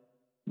know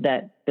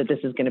that this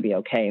is going to be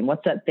okay? And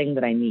what's that thing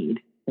that I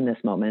need in this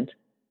moment,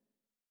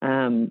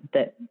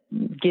 that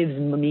gives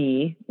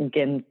me,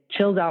 again,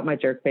 chills out my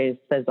jerk face,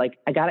 says like,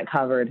 I got it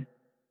covered.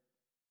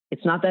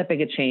 It's not that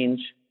big a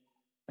change.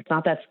 It's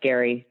not that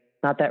scary.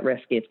 It's not that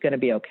risky. It's going to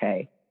be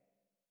okay,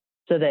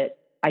 so that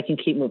I can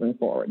keep moving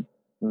forward.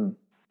 And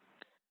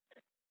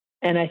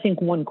I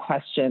think one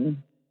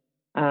question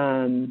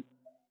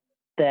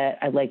that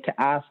I'd like to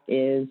ask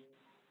is,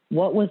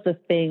 what was the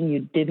thing you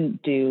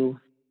didn't do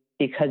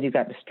because you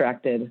got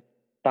distracted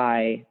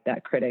by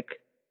that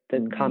critic,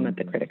 the comment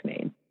the critic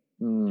made?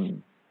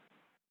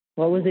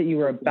 What was it you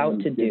were about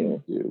to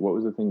do? What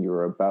was the thing you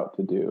were about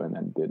to do and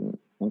then didn't?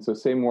 And so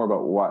say more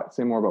about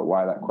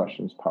why that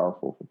question is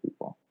powerful for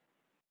people.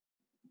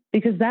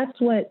 Because that's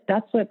what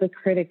the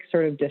critic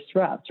sort of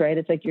disrupts, right?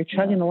 It's like you're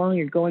chugging along,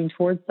 you're going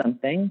towards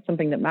something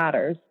that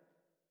matters,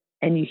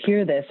 and you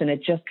hear this, and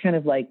it just kind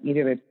of like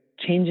either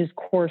changes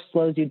course,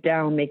 slows you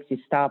down, makes you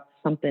stop,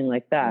 something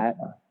like that.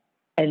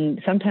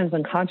 And sometimes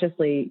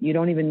unconsciously, you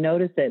don't even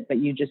notice it, but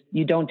you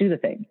don't do the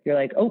thing. You're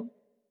like, oh,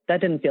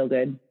 that didn't feel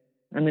good,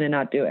 I'm going to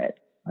not do it.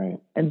 Right.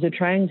 And so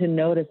trying to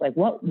notice, like,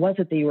 what was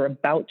it that you were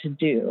about to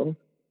do?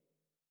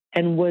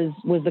 And was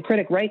the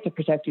critic right to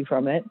protect you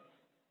from it?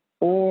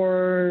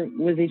 Or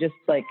was he just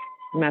like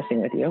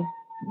messing with you?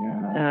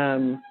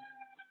 Yeah.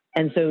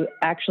 And so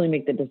actually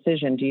make the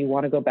decision. Do you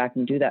want to go back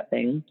and do that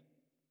thing?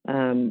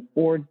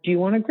 Or do you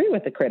want to agree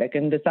with the critic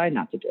and decide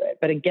not to do it?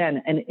 But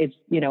again, and it's,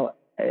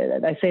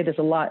 I say this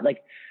a lot,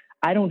 like,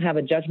 I don't have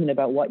a judgment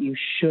about what you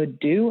should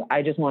do.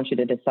 I just want you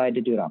to decide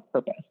to do it on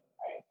purpose,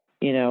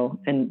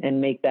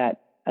 and make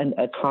that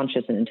a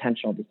conscious and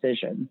intentional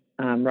decision,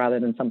 rather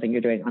than something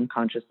you're doing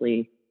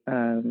unconsciously,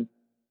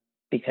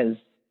 because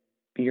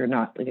you're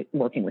not like,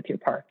 working with your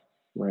parts.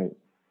 Right.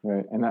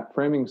 And that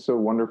framing is so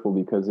wonderful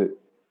because it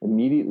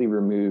immediately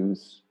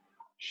removes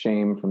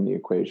shame from the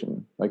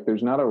equation. Like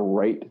there's not a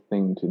right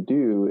thing to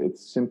do.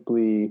 It's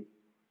simply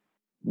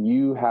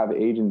you have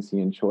agency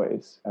and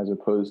choice, as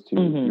opposed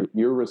to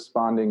you're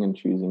responding and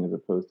choosing, as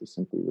opposed to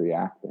simply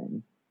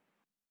reacting.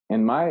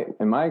 In my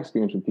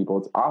experience with people,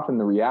 it's often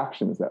the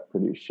reactions that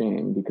produce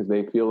shame, because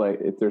they feel like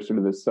there's sort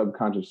of this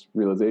subconscious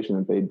realization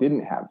that they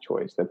didn't have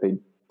choice, that they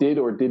did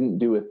or didn't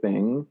do a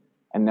thing,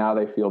 and now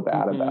they feel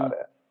bad about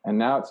it. And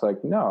now it's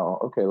like, no,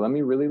 okay, let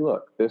me really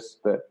look.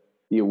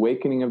 The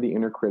awakening of the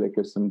inner critic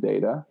is some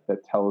data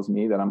that tells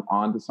me that I'm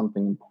on to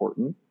something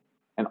important,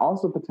 and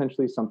also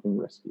potentially something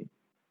risky.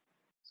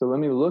 So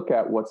let me look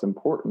at what's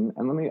important,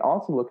 and let me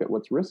also look at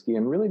what's risky,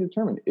 and really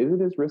determine, is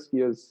it as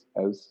risky as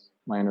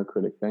my inner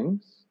critic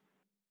thinks?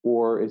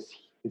 Or is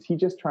he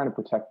just trying to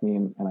protect me,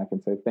 and I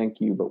can say,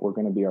 thank you, but we're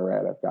going to be all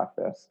right, I've got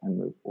this, and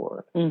move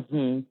forward.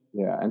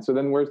 Yeah. And so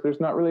then there's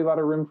not really a lot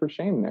of room for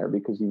shame there,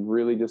 because you've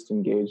really just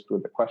engaged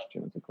with the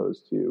question as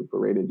opposed to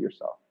berated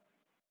yourself.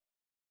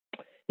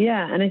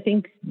 Yeah. And I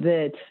think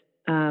that,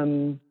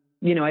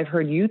 I've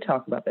heard you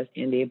talk about this,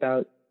 Andy,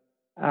 about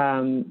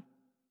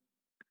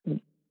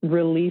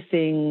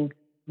releasing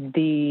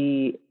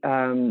the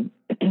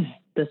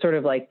the sort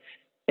of like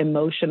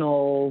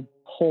emotional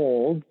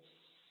holds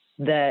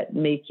that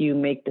make you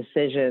make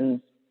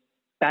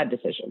bad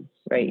decisions,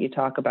 right? You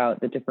talk about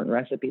the different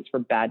recipes for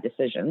bad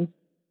decisions.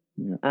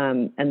 Yeah.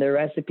 And the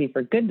recipe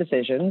for good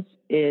decisions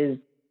is,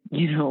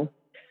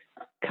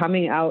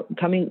 coming out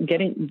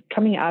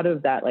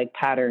of that like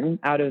pattern,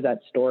 out of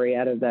that story,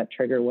 out of that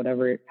trigger,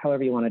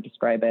 however you want to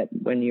describe it,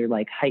 when you're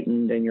like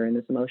heightened and you're in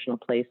this emotional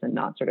place and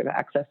not sort of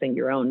accessing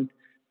your own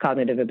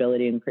cognitive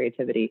ability and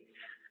creativity.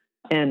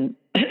 And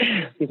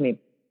excuse me,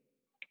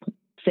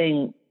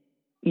 saying,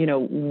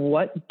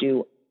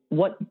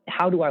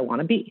 how do I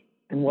want to be,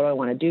 and what do I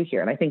want to do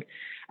here? And I think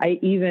I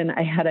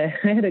had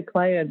a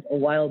client a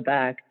while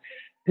back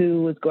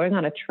who was going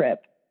on a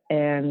trip,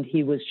 and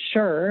he was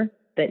sure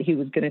that he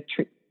was going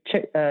to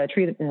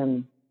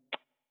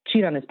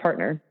cheat on his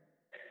partner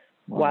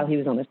while he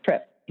was on this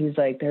trip. He's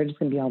like, there are just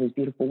going to be all these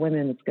beautiful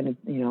women. It's going to,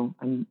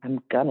 I'm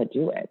going to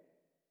do it.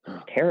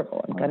 It's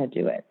terrible. I'm going to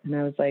do it. And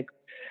I was like,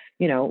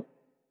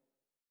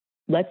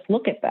 let's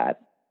look at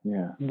that.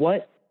 Yeah.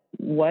 What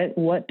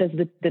does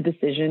the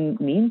decision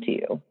mean to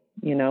you?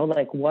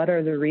 Like, what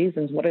are the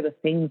reasons? What are the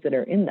things that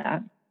are in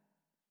that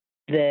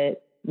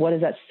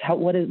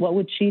what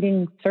would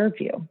cheating serve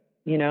you?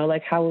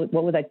 Like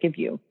what would that give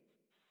you?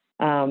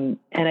 And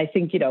I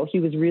think, he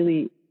was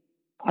really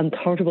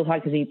uncomfortable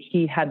talking, because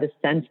he had this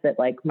sense that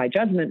like my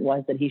judgment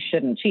was that he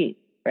shouldn't cheat,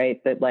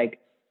 right?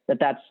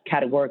 That's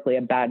categorically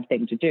a bad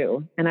thing to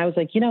do. And I was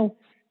like,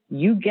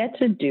 you get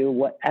to do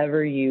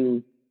whatever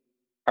you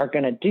are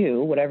going to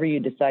do, whatever you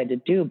decide to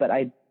do. But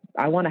I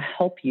want to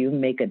help you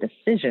make a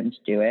decision to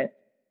do it,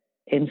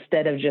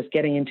 instead of just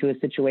getting into a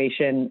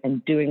situation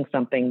and doing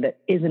something that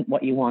isn't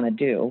what you want to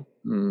do.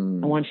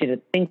 I want you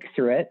to think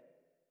through it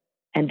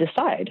and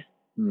decide.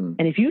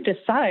 And if you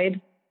decide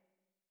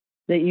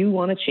that you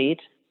want to cheat,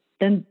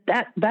 then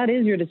that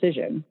is your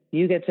decision.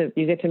 You get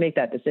to make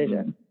that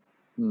decision.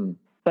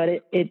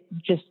 But you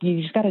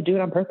just got to do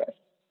it on purpose.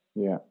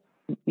 Yeah.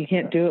 You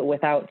can't do it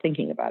without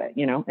thinking about it,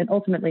 and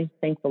ultimately,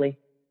 thankfully,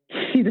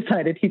 he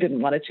decided he didn't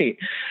want to cheat.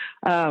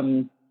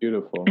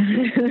 Beautiful.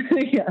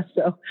 Yeah.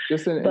 So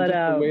just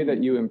the way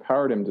that you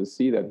empowered him to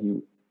see that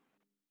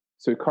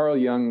so Carl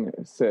Jung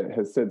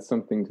has said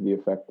something to the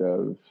effect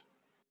of,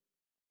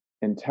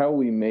 until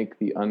we make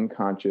the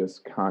unconscious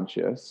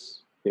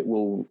conscious, it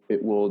will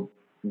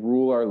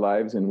rule our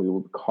lives, and we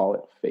will call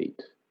it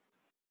fate.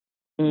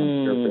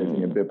 I'm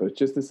paraphrasing a bit, but it's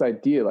just this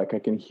idea, like I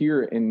can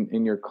hear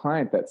in your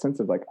client that sense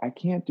of like, I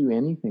can't do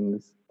anything.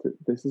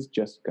 This is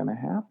just going to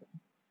happen.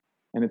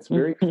 And it's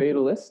very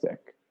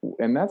fatalistic.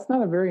 And that's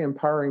not a very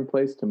empowering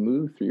place to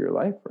move through your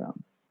life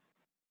from.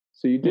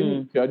 So you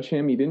didn't judge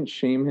him. You didn't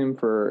shame him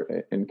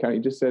you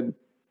just said,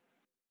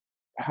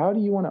 how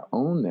do you want to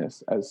own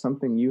this as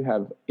something you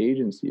have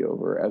agency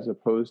over, as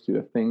opposed to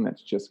a thing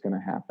that's just going to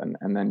happen,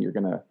 and then you're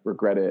going to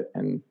regret it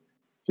and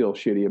feel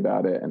shitty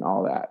about it and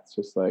all that. It's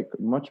just like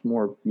a much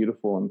more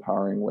beautiful,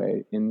 empowering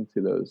way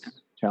into those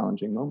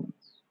challenging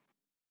moments.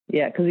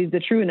 Yeah, because the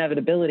true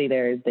inevitability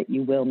there is that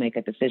you will make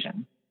a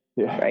decision.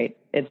 Yeah. Right?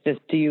 It's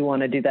just, do you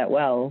want to do that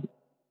well,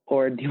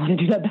 or do you want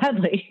to do that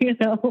badly?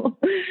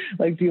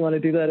 Like, do you want to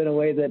do that in a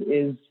way that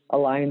is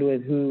aligned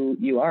with who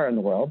you are in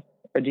the world,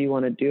 or do you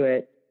want to do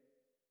it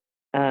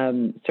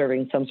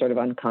serving some sort of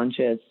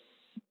unconscious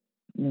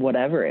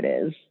whatever it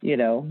is,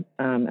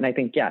 and I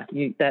think,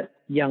 that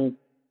Jung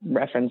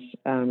reference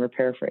or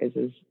paraphrase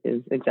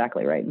is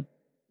exactly right.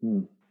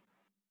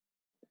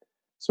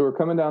 So we're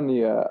coming down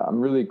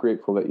I'm really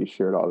grateful that you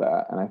shared all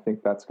that. And I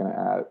think that's going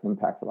to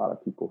impact a lot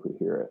of people who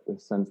hear it, the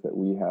sense that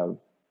we have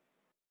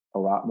a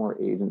lot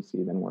more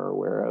agency than we're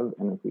aware of.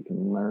 And if we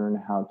can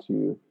learn how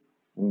to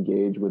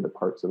engage with the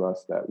parts of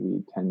us that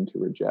we tend to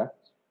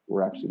reject,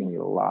 we're actually going to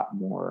get a lot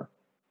more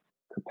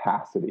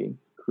capacity,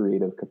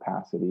 creative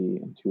capacity,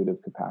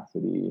 intuitive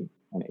capacity,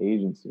 and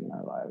agency in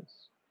our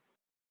lives.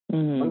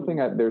 One thing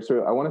I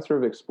want to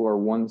sort of explore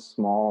one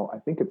small, I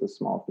think it's a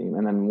small theme,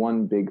 and then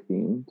one big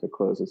theme to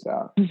close us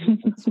out.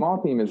 The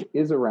small theme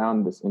is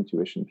around this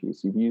intuition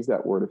piece. You've used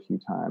that word a few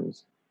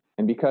times.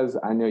 And because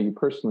I know you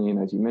personally, and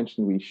as you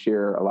mentioned, we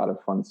share a lot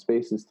of fun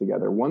spaces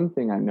together, one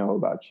thing I know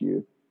about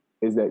you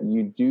is that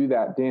you do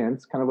that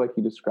dance, kind of like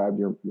you described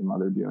your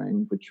mother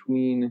doing,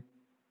 between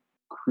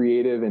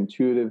creative,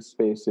 intuitive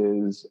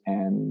spaces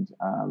and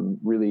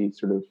really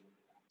sort of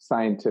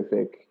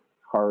scientific,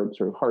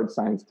 hard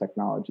science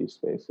technology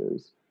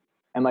spaces.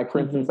 And like, for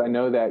instance, I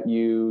know that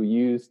you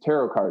use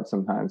tarot cards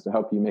sometimes to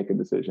help you make a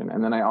decision.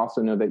 And then I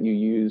also know that you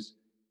use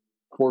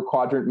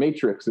 4-quadrant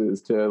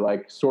matrices to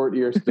like sort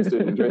your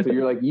decisions, right? So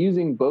you're like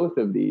using both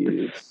of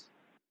these.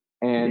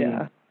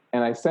 And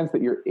I sense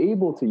that you're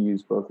able to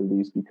use both of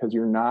these because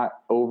you're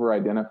not over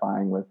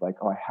identifying with like,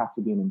 oh, I have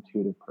to be an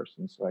intuitive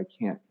person, so I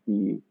can't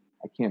be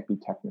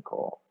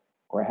technical,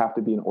 or I have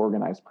to be an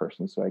organized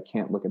person, so I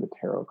can't look at a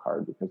tarot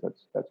card because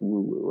that's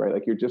woo-woo, right?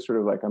 Like you're just sort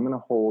of like, I'm going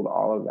to hold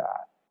all of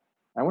that.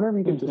 I wonder if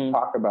you could just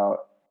talk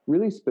about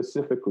really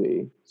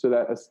specifically,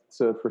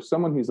 so for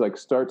someone who's like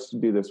starts to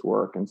do this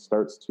work and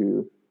starts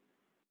to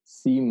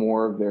see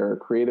more of their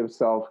creative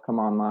self come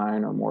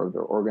online or more of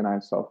their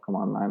organized self come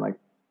online, like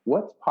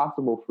what's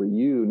possible for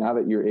you now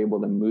that you're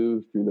able to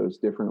move through those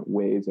different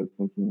ways of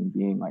thinking and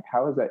being? Like,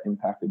 how has that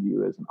impacted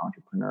you as an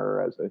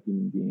entrepreneur, as a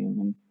human being?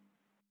 And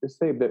just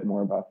say a bit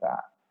more about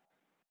that.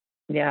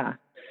 Yeah.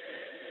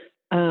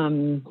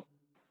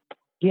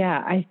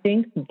 I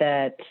think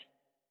that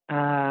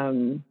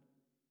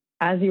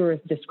as you were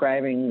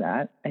describing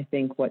that, I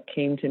think what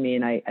came to me,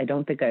 and I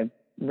don't think I've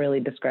really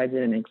described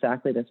it in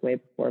exactly this way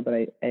before,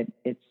 but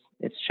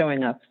it's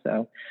showing up,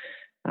 so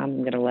I'm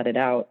going to let it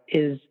out,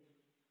 is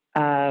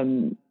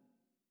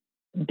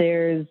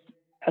there's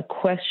a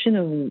question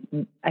of,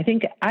 I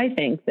think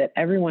that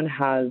everyone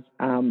has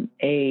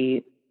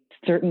a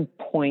certain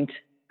point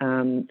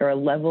or a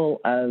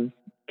level of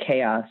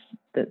chaos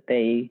that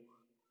they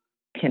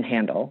can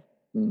handle,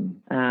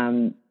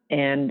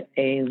 and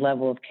a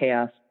level of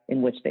chaos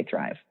in which they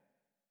thrive.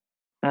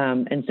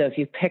 And so if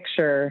you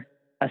picture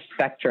a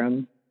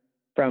spectrum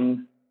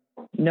from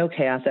no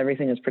chaos,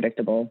 everything is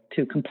predictable,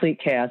 to complete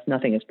chaos,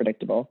 nothing is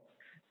predictable.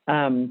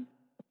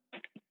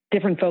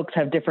 Different folks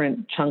have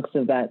different chunks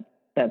of that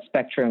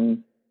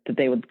spectrum that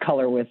they would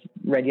color with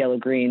red, yellow,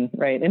 green,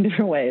 right, in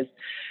different ways.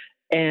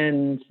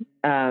 And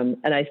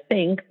I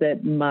think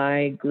that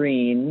my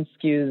green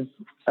skews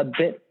a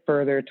bit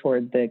further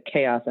toward the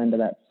chaos end of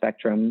that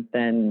spectrum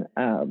than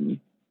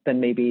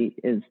maybe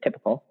is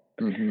typical.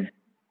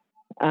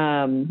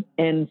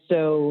 And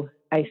so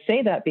I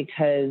say that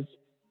because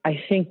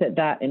I think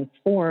that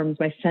informs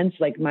my sense,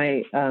 like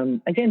my,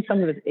 again,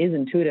 some of it is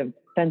intuitive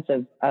sense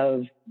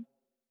of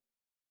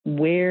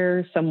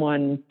where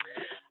someone,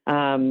 so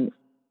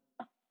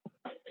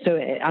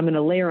I'm going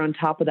to layer on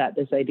top of that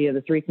this idea of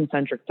the 3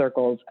 concentric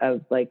circles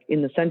of, like,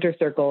 in the center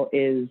circle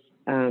is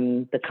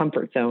the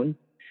comfort zone.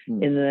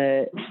 In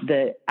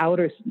the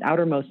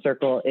outermost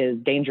circle is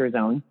danger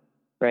zone,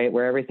 right,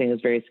 where everything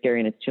is very scary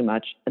and it's too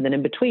much. And then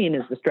in between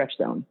is the stretch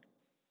zone.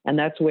 And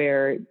that's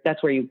where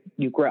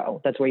you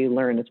grow. That's where you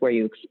learn. That's where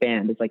you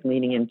expand. It's like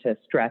leaning into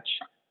stretch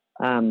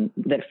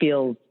that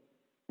feels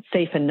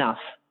safe enough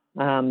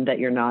that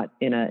you're not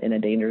in a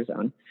danger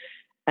zone.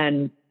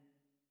 And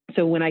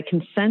so when I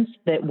can sense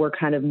that we're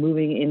kind of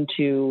moving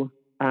into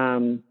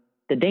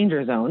the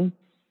danger zone,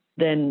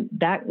 then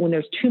that when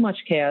there's too much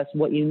chaos,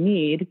 what you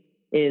need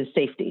is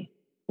safety.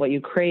 What you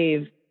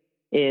crave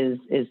is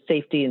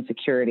safety and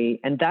security.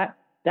 And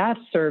that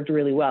served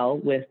really well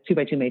with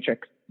 2x2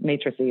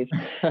 matrices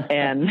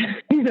and,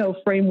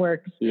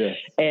 frameworks,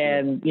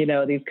 and,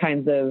 these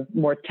kinds of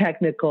more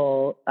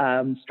technical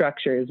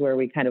structures where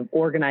we kind of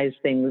organize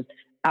things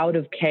out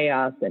of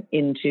chaos and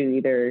into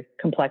either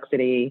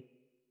complexity,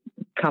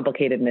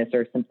 complicatedness,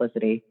 or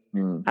simplicity.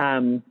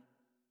 And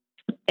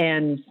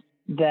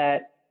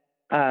that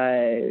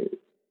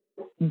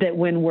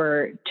when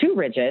we're too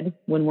rigid,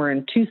 when we're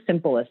in too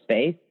simple a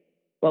space,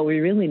 what we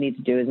really need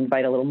to do is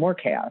invite a little more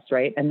chaos,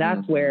 right? And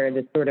that's where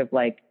this sort of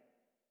like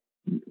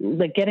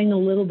getting a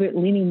little bit,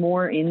 leaning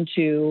more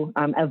into,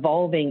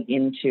 evolving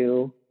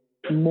into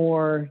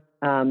more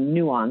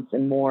nuance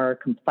and more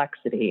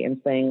complexity,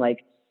 and saying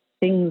like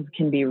things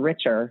can be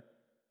richer,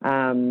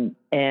 and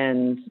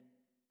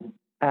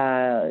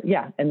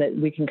that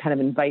we can kind of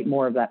invite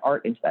more of that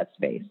art into that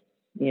space.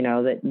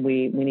 That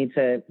we need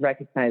to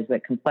recognize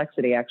that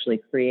complexity actually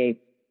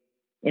creates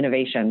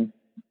innovation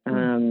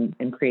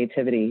and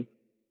creativity,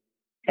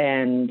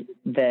 and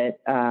that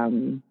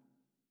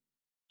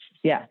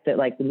that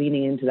like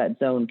leaning into that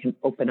zone can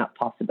open up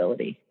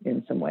possibility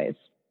in some ways.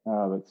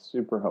 Oh, that's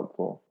super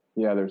helpful.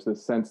 Yeah, there's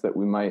this sense that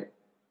we might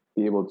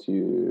be able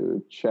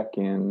to check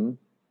in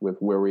with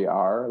where we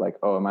are. Like,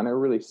 oh, am I in a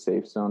really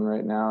safe zone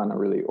right now, in a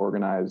really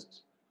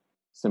organized,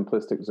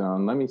 simplistic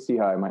zone? Let me see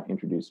how I might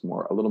introduce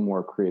a little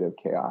more creative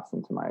chaos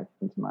into my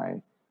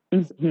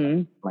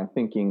my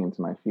thinking,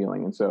 into my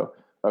feeling. And so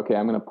okay,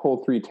 I'm going to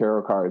pull 3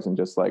 tarot cards and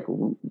just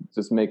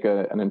make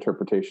an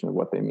interpretation of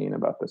what they mean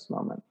about this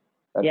moment.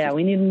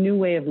 We need a new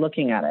way of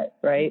looking at it,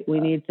 right? We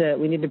need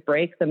to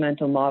break the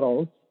mental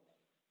models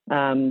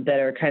that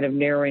are kind of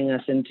narrowing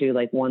us into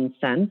like one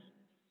sense,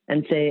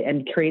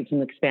 and create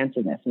some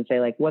expansiveness and say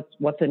like,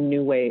 what's a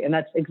new way? And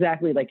that's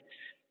exactly like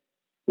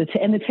the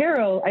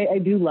tarot. I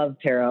do love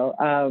tarot.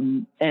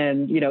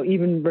 And, you know,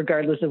 even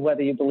regardless of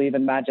whether you believe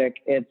in magic,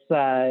 it's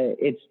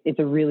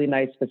a really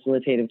nice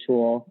facilitative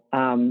tool,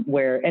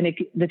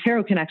 the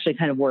tarot can actually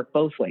kind of work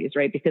both ways,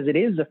 right? Because it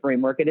is a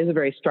framework. It is a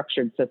very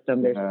structured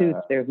system. There's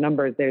suits, there's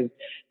numbers, there's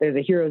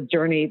a hero's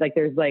journey. Like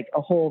there's like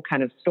a whole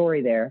kind of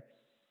story there.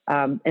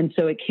 And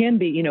so it can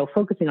be, you know,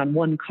 focusing on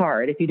one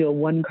card. If you do a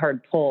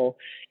 1-card pull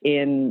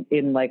in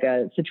like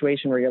a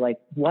situation where you're like,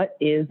 what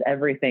is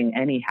everything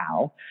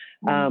anyhow?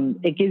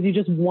 It gives you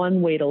just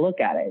one way to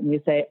look at it. And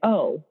you say,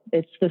 oh,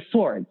 it's the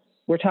swords.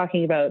 We're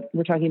talking about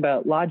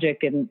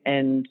logic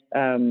and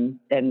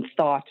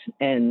thought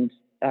and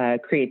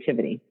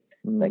creativity.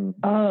 Like,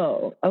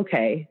 oh,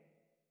 okay.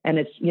 And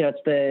it's, you know,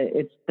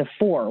 it's the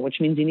 4, which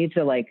means you need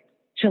to like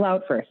chill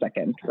out for a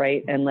second,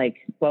 right? And like,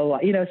 well,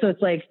 you know, so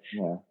it's like,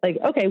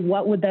 okay,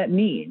 what would that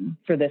mean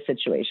for this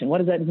situation?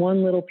 What is that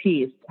one little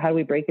piece? How do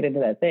we break it into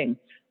that thing?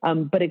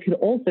 But it could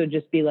also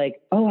just be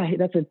like,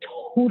 that's a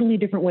totally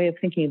different way of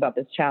thinking about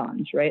this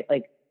challenge, right?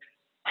 Like,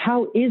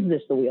 how is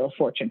this the Wheel of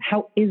Fortune?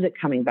 How is it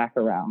coming back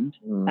around?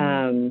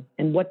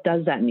 And what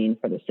does that mean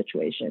for the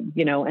situation?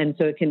 You know, and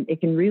so it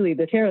can really,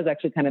 the tarot is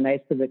actually kind of nice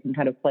because it can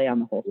kind of play on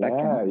the whole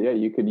spectrum. Yeah,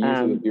 you could use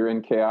it if you're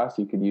in chaos.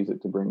 You could use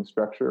it to bring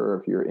structure, or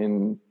if you're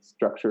in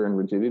structure and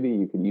rigidity,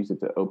 you could use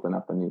it to open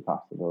up a new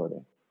possibility.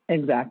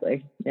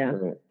 Exactly. Yeah.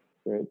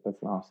 Great.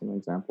 That's an awesome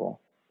example.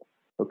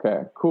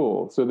 Okay,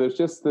 cool. So there's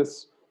just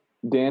this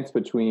dance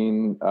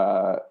between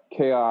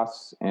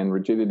chaos and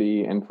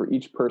rigidity, and for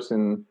each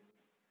person,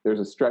 there's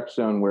a stretch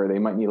zone where they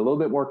might need a little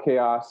bit more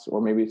chaos,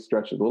 or maybe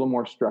stretch a little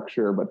more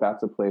structure, but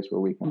that's a place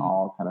where we can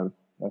all kind of,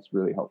 that's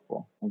really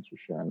helpful. Thanks for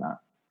sharing that.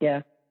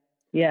 Yeah.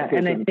 Yeah. Okay,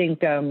 and I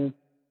think,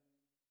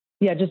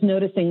 just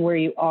noticing where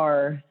you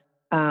are.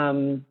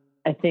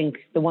 I think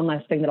the one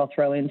last thing that I'll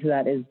throw into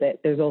that is that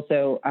there's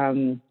also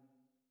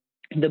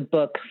the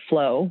book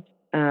Flow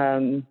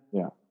by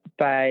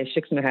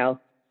Csikszentmihalyi.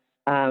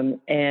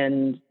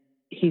 And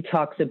he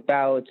talks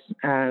about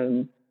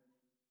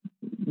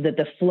that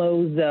the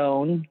flow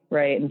zone,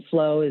 right? And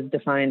flow is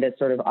defined as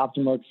sort of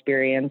optimal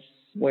experience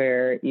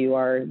where you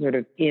are sort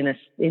of in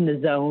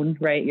the zone,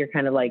 right? You're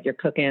kind of like, you're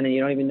cooking and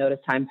you don't even notice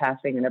time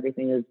passing and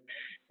everything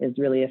is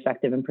really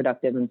effective and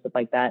productive and stuff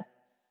like that.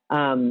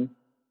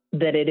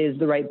 That it is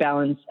the right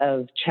balance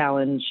of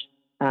challenge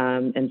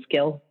and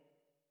skill.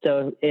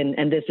 So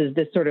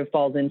this sort of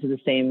falls into the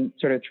same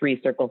sort of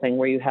 3-circle thing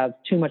where you have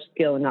too much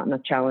skill and not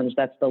enough challenge.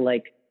 That's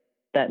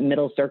that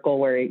middle circle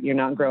where you're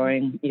not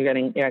growing,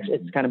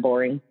 it's kind of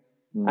boring.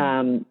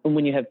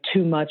 When you have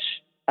too much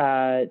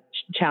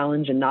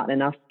challenge and not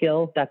enough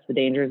skill, that's the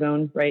danger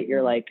zone, right?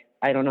 You're like,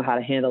 I don't know how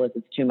to handle it.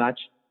 It's too much.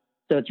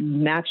 So it's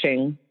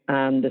matching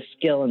the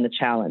skill and the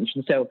challenge.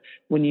 And so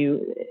when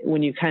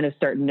you kind of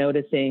start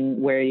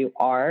noticing where you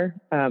are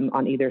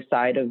on either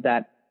side of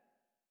that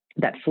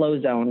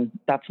flow zone,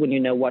 that's when you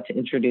know what to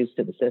introduce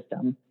to the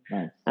system.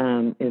 Nice.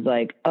 Is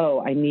like,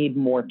 oh, I need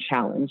more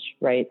challenge,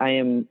 right? I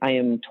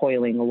am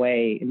toiling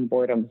away in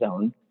boredom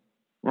zone.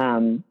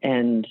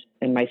 And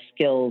my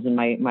skills and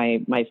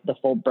the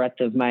full breadth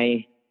of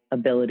my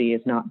ability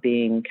is not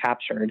being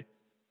captured.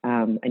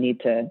 I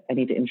need to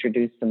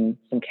introduce some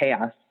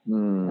chaos.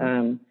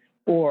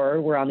 Or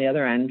we're on the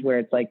other end where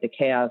it's like the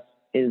chaos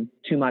is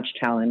too much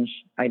challenge.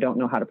 I don't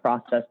know how to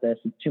process this.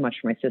 It's too much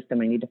for my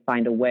system. I need to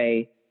find a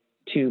way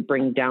to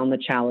bring down the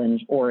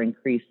challenge or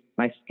increase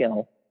my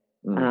skill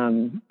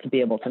to be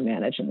able to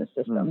manage in the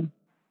system.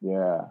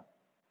 Yeah,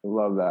 I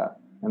love that.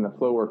 And the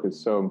flow work is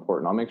so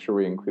important. I'll make sure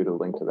we include a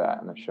link to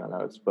that in the show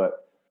notes.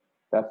 But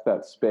that's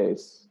that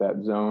space,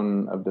 that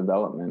zone of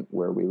development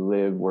where we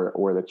live,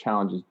 where the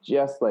challenge is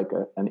just like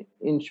an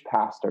inch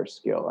past our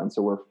skill. And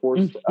so we're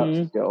forced to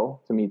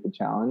upskill to meet the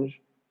challenge.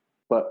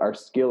 But our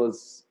skill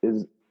is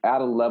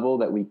at a level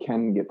that we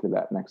can get to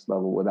that next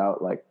level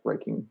without like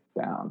breaking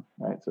down,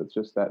 right? So it's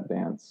just that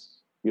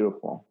dance.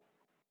 Beautiful.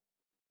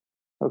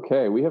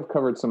 Okay, we have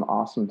covered some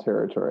awesome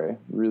territory.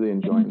 Really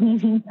enjoying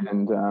this.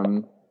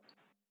 And,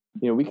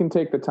 we can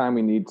take the time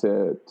we need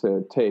to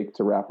take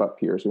to wrap up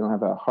here. So we don't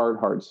have a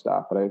hard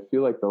stop, but I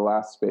feel like the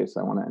last space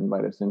I want to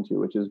invite us into,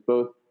 which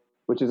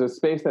is a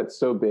space that's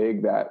so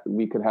big that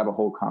we could have a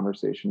whole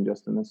conversation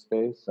just in this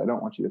space. I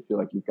don't want you to feel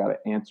like you've got to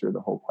answer the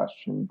whole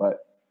question, but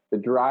the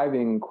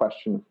driving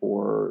question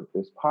for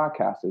this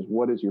podcast is,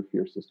 what is your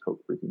fiercest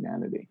hope for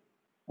humanity?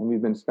 And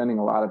we've been spending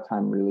a lot of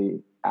time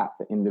really at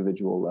the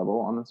individual level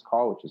on this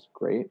call, which is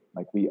great.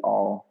 Like we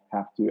all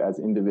have to, as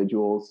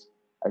individuals,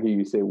 I hear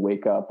you say,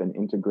 wake up and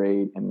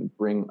integrate and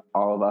bring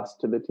all of us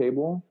to the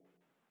table.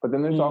 But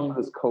then there's also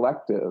this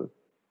collective.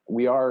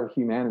 We are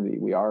humanity.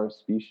 We are a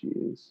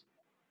species.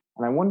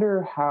 And I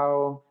wonder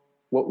how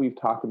what we've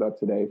talked about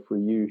today for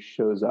you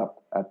shows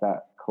up at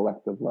that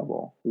collective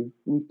level?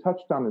 We've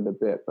touched on it a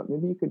bit, but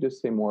maybe you could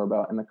just say more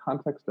about, in the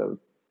context of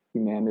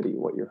humanity,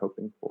 what you're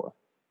hoping for.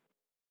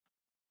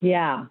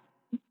 Yeah.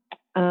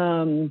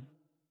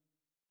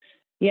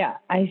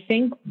 I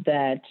think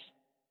that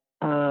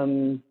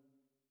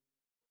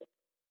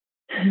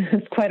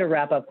it's quite a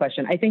wrap-up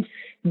question. I think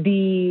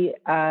the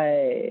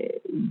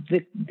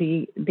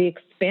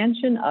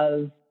expansion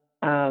of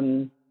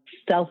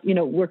self,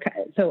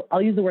 so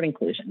I'll use the word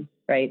inclusion,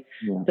 right?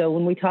 Yeah. So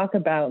when we talk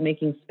about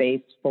making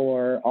space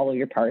for all of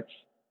your parts,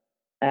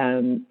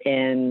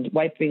 and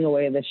wiping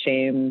away the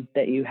shame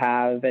that you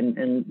have,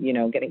 and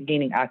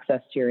gaining access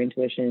to your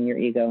intuition and your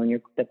ego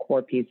and the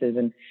core pieces,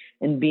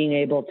 and being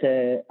able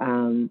to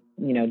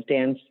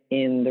dance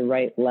in the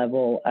right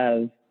level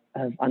of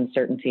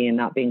uncertainty and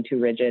not being too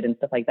rigid and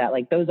stuff like that.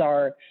 Like, those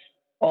are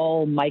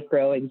all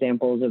micro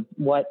examples of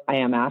what I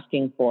am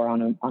asking for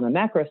on a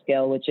macro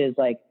scale, which is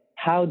like,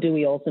 how do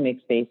we also make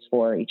space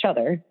for each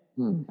other?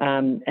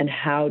 And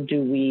how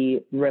do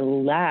we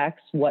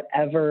relax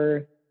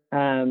whatever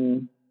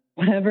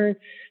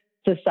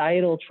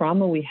societal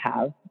trauma we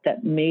have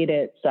that made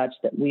it such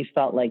that we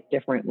felt like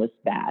different was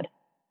bad,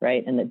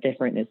 right? And that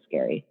different is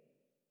scary.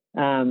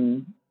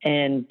 And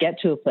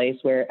get to a place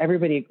where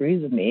everybody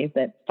agrees with me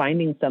that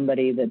finding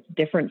somebody that's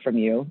different from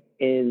you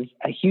is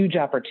a huge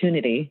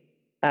opportunity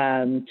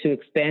to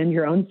expand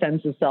your own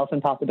sense of self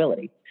and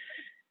possibility.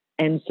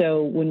 And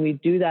so when we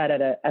do that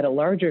at a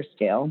larger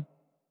scale,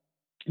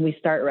 we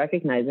start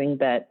recognizing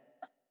that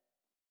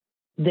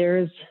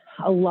there's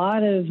a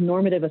lot of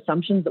normative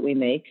assumptions that we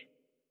make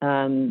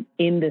in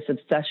this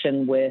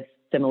obsession with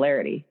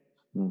similarity,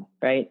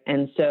 right?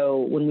 And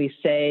so when we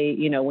say,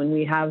 when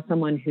we have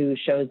someone who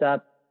shows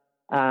up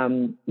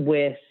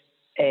with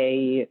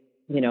a,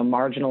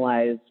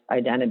 marginalized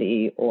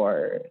identity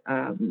or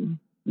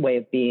way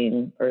of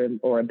being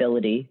or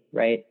ability,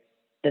 right,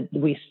 that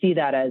we see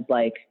that as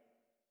like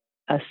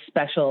a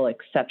special,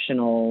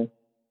 exceptional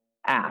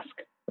ask,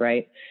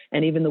 right?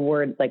 And even the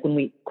word, like when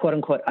we quote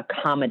unquote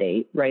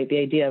accommodate, right? The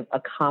idea of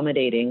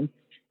accommodating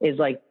is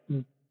like,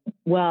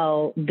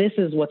 well, this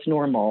is what's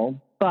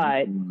normal,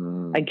 but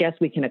I guess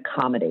we can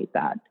accommodate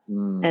that.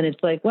 And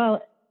it's like,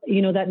 well,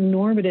 that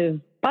normative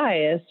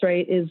bias,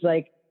 right, is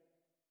like,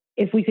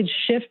 if we could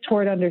shift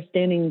toward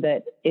understanding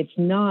that it's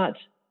not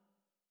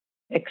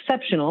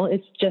exceptional,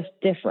 it's just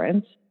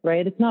different,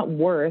 right? It's not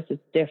worse,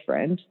 it's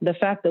different. The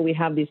fact that we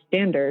have these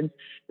standards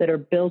that are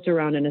built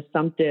around an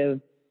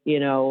assumptive,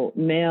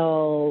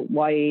 male,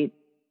 white,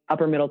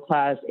 upper middle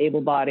class,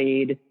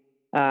 able-bodied,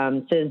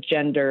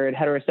 cisgendered,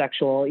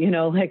 heterosexual,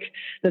 like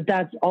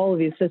that's all of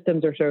these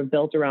systems are sort of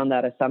built around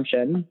that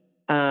assumption,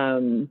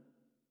 that,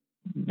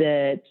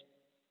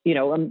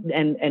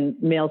 and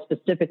male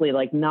specifically,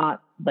 like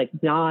not like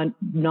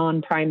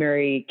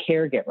non-primary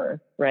caregiver,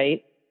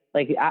 right?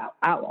 Like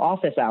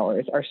office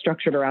hours are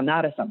structured around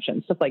that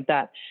assumption. Stuff like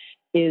that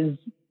is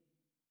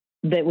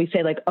that we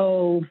say like,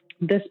 oh,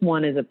 this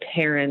one is a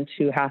parent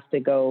who has to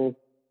go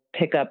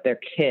pick up their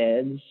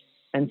kids,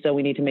 and so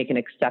we need to make an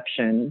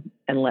exception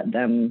and let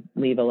them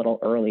leave a little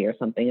early or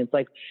something. It's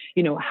like,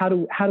 how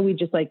do we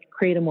just like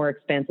create a more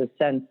expansive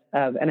sense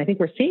of, and I think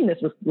we're seeing this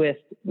with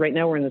right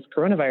now we're in this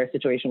coronavirus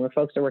situation where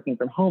folks are working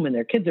from home and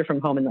their kids are from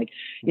home, and like,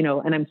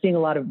 and I'm seeing a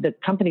lot of the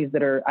companies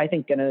that are, I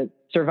think, going to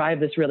survive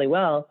this really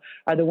well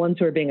are the ones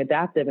who are being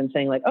adaptive and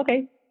saying like,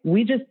 okay,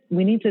 we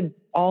need to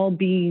all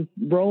be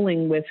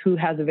rolling with who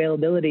has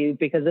availability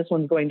because this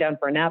one's going down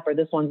for a nap or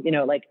this one's,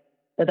 like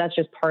that's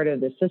just part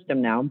of the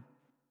system now.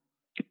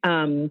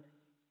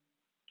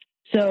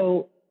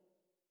 So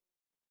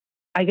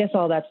I guess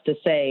all that's to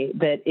say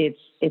that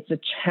it's a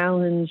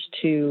challenge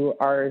to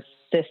our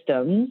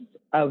systems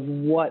of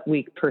what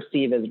we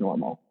perceive as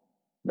normal,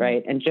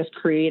 right? And just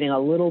creating a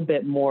little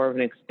bit more of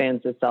an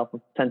expansive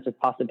sense of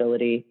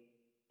possibility.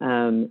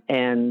 And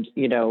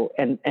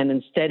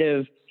instead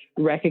of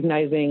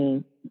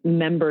recognizing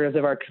members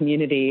of our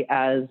community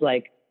as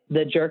like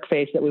the jerk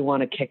face that we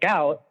want to kick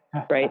out,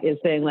 right, is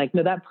saying like,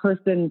 no, that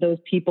person, those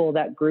people,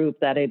 that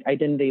group, that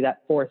identity,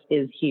 that force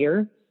is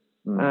here.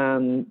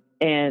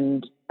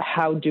 And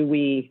how do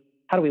we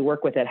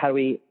work with it? How do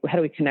we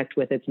connect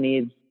with its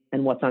needs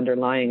and what's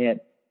underlying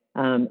it,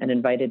 and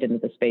invite it into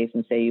the space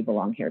and say, you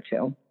belong here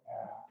too.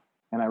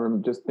 And I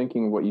remember just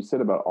thinking what you said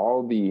about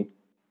all the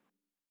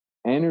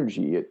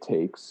energy it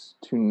takes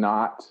to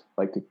not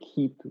like to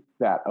keep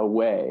that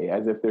away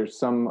as if there's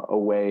some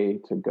away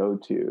to go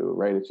to,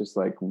 right? It's just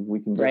like, we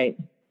can just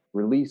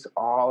release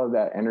all of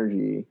that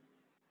energy.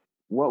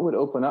 What would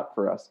open up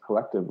for us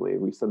collectively?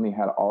 We suddenly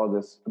had all of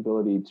this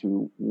ability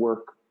to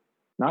work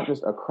not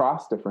just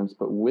across difference,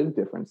 but with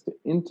difference, to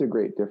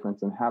integrate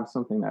difference and have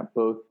something that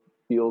both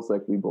feels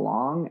like we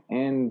belong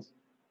and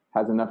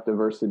has enough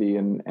diversity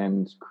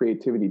and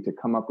creativity to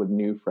come up with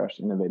new, fresh,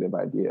 innovative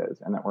ideas,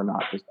 and that we're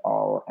not just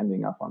all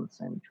ending up on the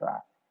same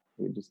track.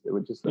 It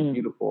would just a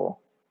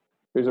beautiful.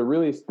 There's a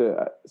really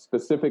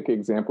specific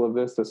example of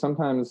this. So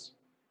sometimes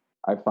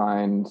I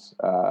find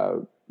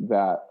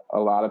that a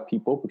lot of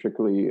people,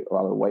 particularly a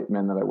lot of white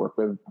men that I work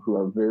with, who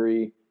are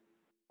very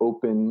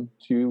open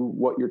to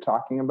what you're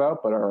talking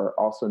about, but are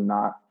also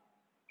not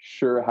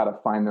sure how to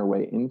find their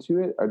way into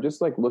it, are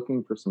just like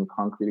looking for some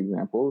concrete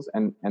examples.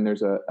 And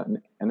there's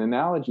an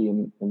analogy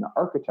in the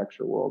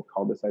architecture world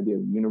called this idea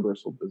of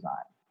universal design.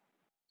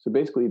 So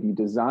basically, if you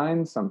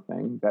design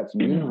something that's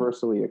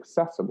universally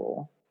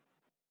accessible,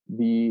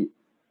 the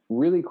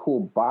really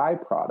cool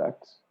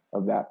byproduct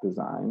of that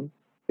design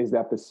is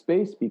that the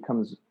space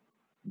becomes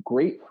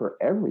great for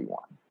everyone.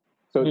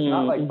 So it's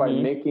not like by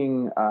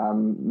making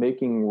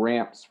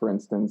ramps, for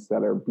instance,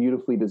 that are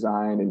beautifully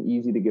designed and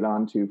easy to get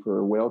onto for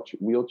a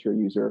wheelchair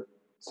user,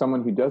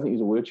 someone who doesn't use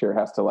a wheelchair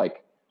has to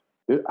like,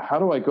 how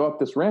do I go up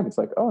this ramp? It's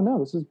like, oh no,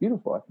 this is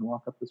beautiful. I can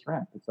walk up this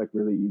ramp. It's like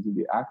really easy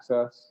to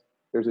access.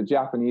 There's a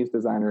Japanese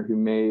designer who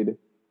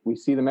we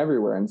see them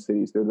everywhere in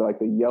cities. They're like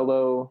the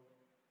yellow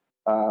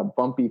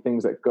bumpy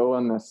things that go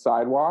on the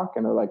sidewalk,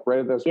 and they're like right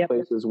at those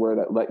places where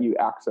that let you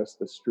access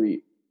the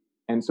street.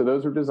 And so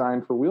those are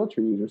designed for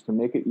wheelchair users to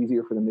make it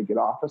easier for them to get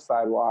off a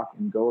sidewalk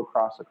and go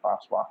across a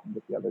crosswalk and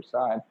get the other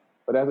side.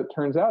 But as it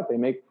turns out, they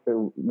make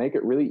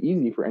it really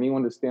easy for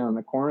anyone to stand on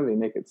the corner. They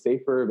make it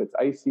safer if it's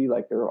icy.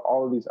 Like there are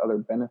all of these other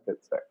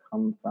benefits that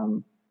come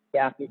from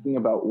thinking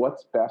about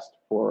what's best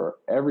for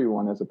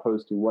everyone as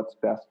opposed to what's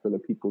best for the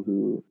people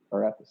who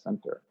are at the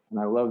center. And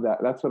I love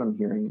that. That's what I'm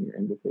hearing in your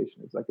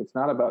invitation. It's like, it's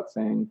not about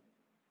saying,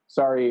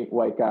 sorry,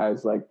 white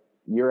guys, like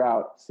you're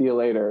out, see you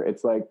later.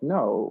 It's like,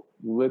 no,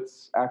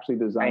 let's actually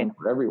design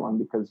for everyone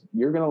because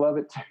you're going to love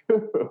it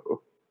too.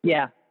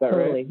 Yeah,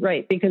 totally.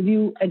 Right. Because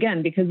you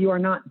are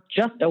not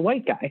just a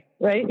white guy,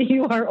 right?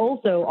 You are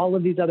also all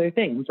of these other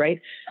things,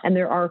 right? And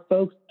there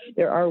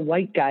are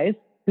white guys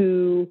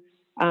who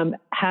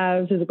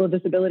have physical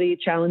disability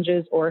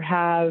challenges or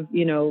have,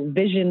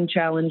 vision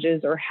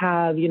challenges or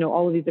have,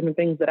 all of these different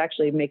things that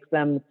actually makes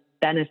them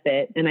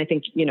benefit. And I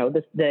think,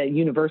 the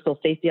universal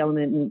safety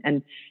element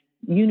and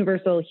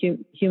universal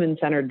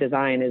human-centered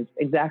design is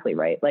exactly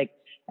right. Like,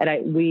 and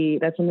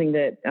that's something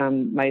that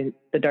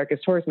the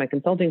Darkest Horse, my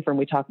consulting firm,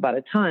 we talk about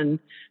a ton,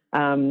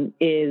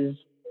 is,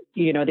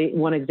 the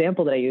one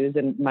example that I use,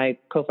 and my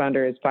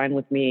co-founder is fine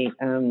with me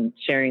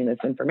sharing this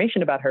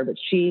information about her, but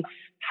she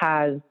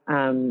has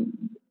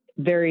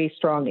very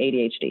strong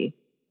ADHD.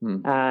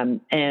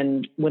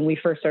 And when we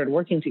first started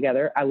working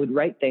together, I would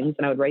write things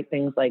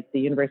like the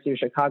University of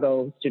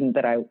Chicago student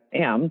that I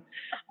am,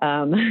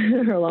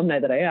 or alumni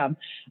that I am.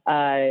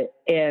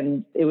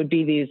 And it would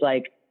be these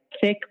like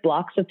thick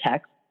blocks of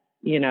text,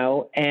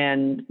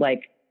 and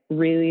like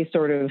really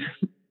sort of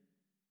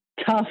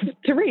tough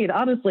to read,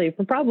 honestly,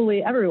 for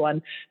probably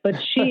everyone. But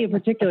she in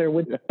particular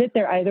would sit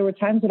there. There were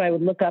times when I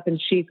would look up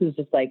and she was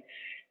just like,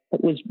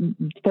 was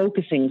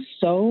focusing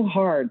so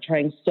hard,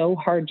 trying so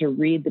hard to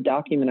read the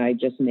document I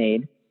just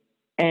made.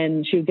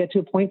 And she would get to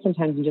a point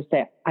sometimes and just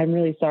say, I'm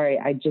really sorry.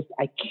 I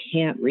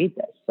can't read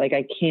this. Like,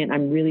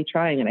 I'm really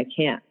trying and I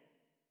can't.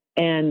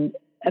 And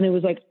it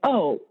was like,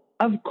 oh,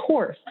 of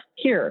course.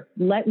 Here,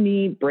 let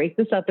me break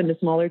this up into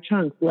smaller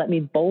chunks. Let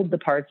me bold the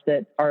parts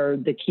that are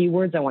the key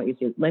words I want you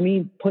to. Let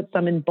me put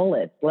some in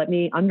bullets. Let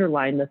me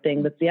underline the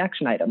thing that's the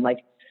action item. Like,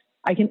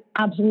 I can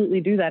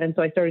absolutely do that. And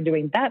so I started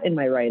doing that in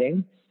my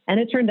writing. And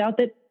it turned out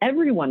that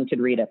everyone could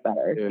read it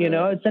better. Yeah.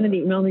 I would send an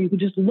email and you could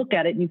just look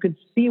at it and you could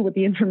see what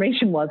the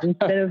information was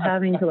instead of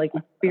having to like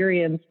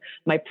experience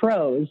my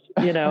prose,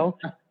 Which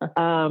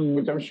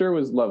I'm sure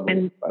was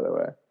lovely, by the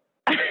way.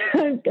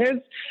 There's,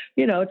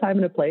 time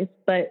and a place,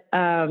 but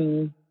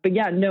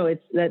yeah, no,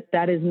 it's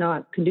that is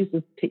not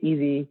conducive to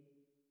easy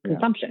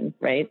consumption.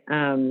 Right.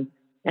 And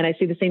I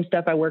see the same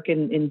stuff. I work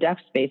in deaf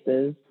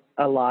spaces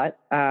a lot.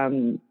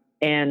 And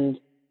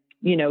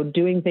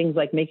doing things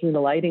like making the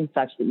lighting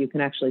such that you can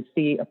actually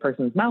see a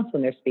person's mouth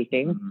when they're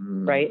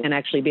speaking, right? And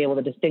actually be able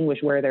to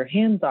distinguish where their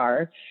hands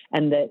are,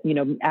 and that,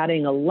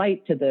 adding a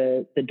light to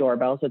the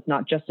doorbell. So it's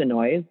not just a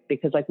noise,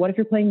 because like, what if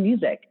you're playing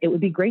music? It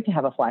would be great to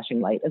have a flashing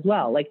light as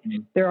well. Like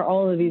there are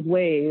all of these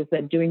ways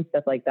that doing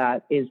stuff like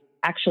that is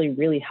actually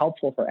really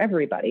helpful for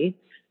everybody.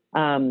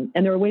 And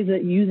there are ways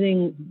that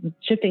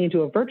shifting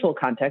into a virtual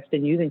context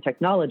and using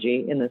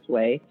technology in this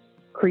way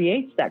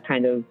creates that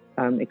kind of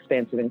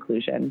expansive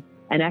inclusion,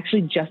 and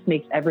actually just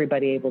makes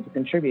everybody able to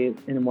contribute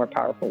in a more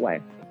powerful way.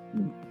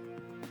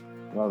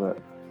 Love it.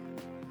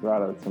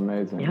 Rada, it's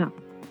amazing. Yeah.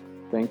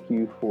 Thank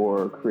you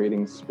for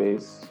creating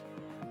space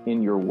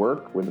in your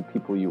work with the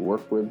people you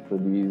work with for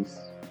these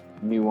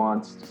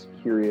nuanced,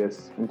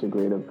 curious,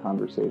 integrative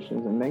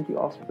conversations. And thank you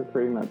also for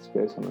creating that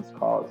space on this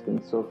call. It's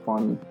been so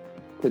fun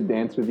to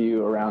dance with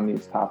you around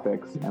these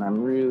topics. And I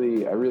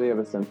really have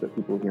a sense that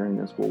people hearing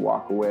this will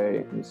walk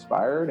away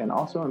inspired and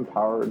also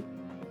empowered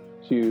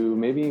to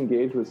maybe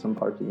engage with some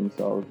parts of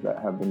themselves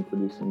that have been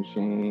producing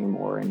shame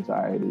or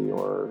anxiety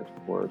or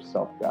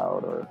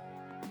self-doubt or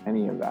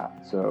any of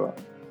that. So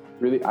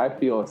really, I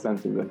feel a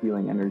sense of the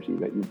healing energy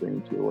that you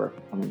bring to your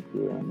work coming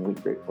through, and I'm really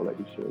grateful that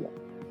you share that.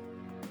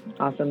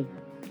 Awesome.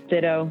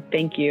 Ditto.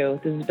 Thank you.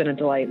 This has been a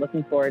delight.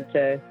 Looking forward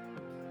to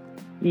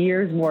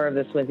years more of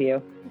this with you.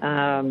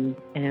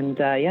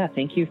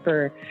 Thank you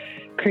for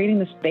creating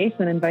the space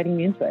and inviting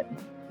me into it.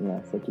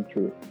 Yeah, such a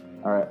treat.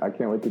 All right, I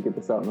can't wait to get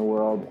this out in the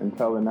world.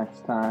 Until the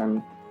next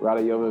time,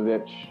 Rada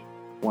Yovovich,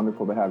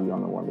 wonderful to have you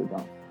on the Wonder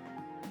Dome.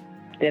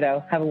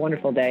 Ditto. Have a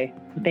wonderful day.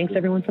 Thanks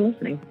everyone for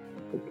listening.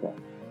 Okay.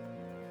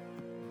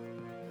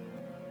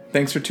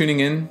 Thanks for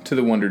tuning in to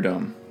the Wonder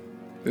Dome.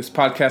 This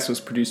podcast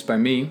was produced by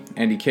me,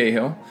 Andy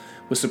Cahill,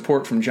 with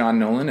support from John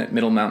Nolan at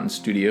Middle Mountain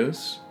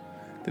Studios.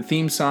 The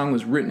theme song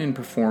was written and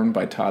performed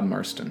by Todd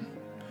Marston.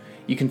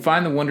 You can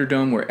find the Wonder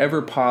Dome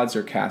wherever pods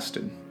are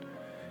casted.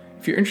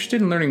 If you're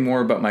interested in learning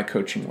more about my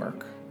coaching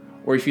work,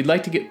 or if you'd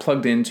like to get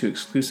plugged into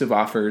exclusive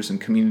offers and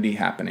community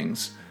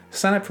happenings,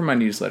 sign up for my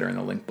newsletter in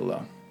the link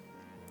below.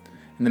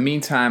 In the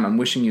meantime, I'm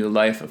wishing you a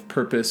life of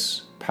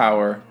purpose,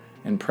 power,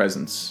 and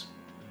presence.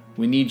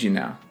 We need you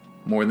now,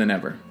 more than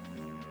ever.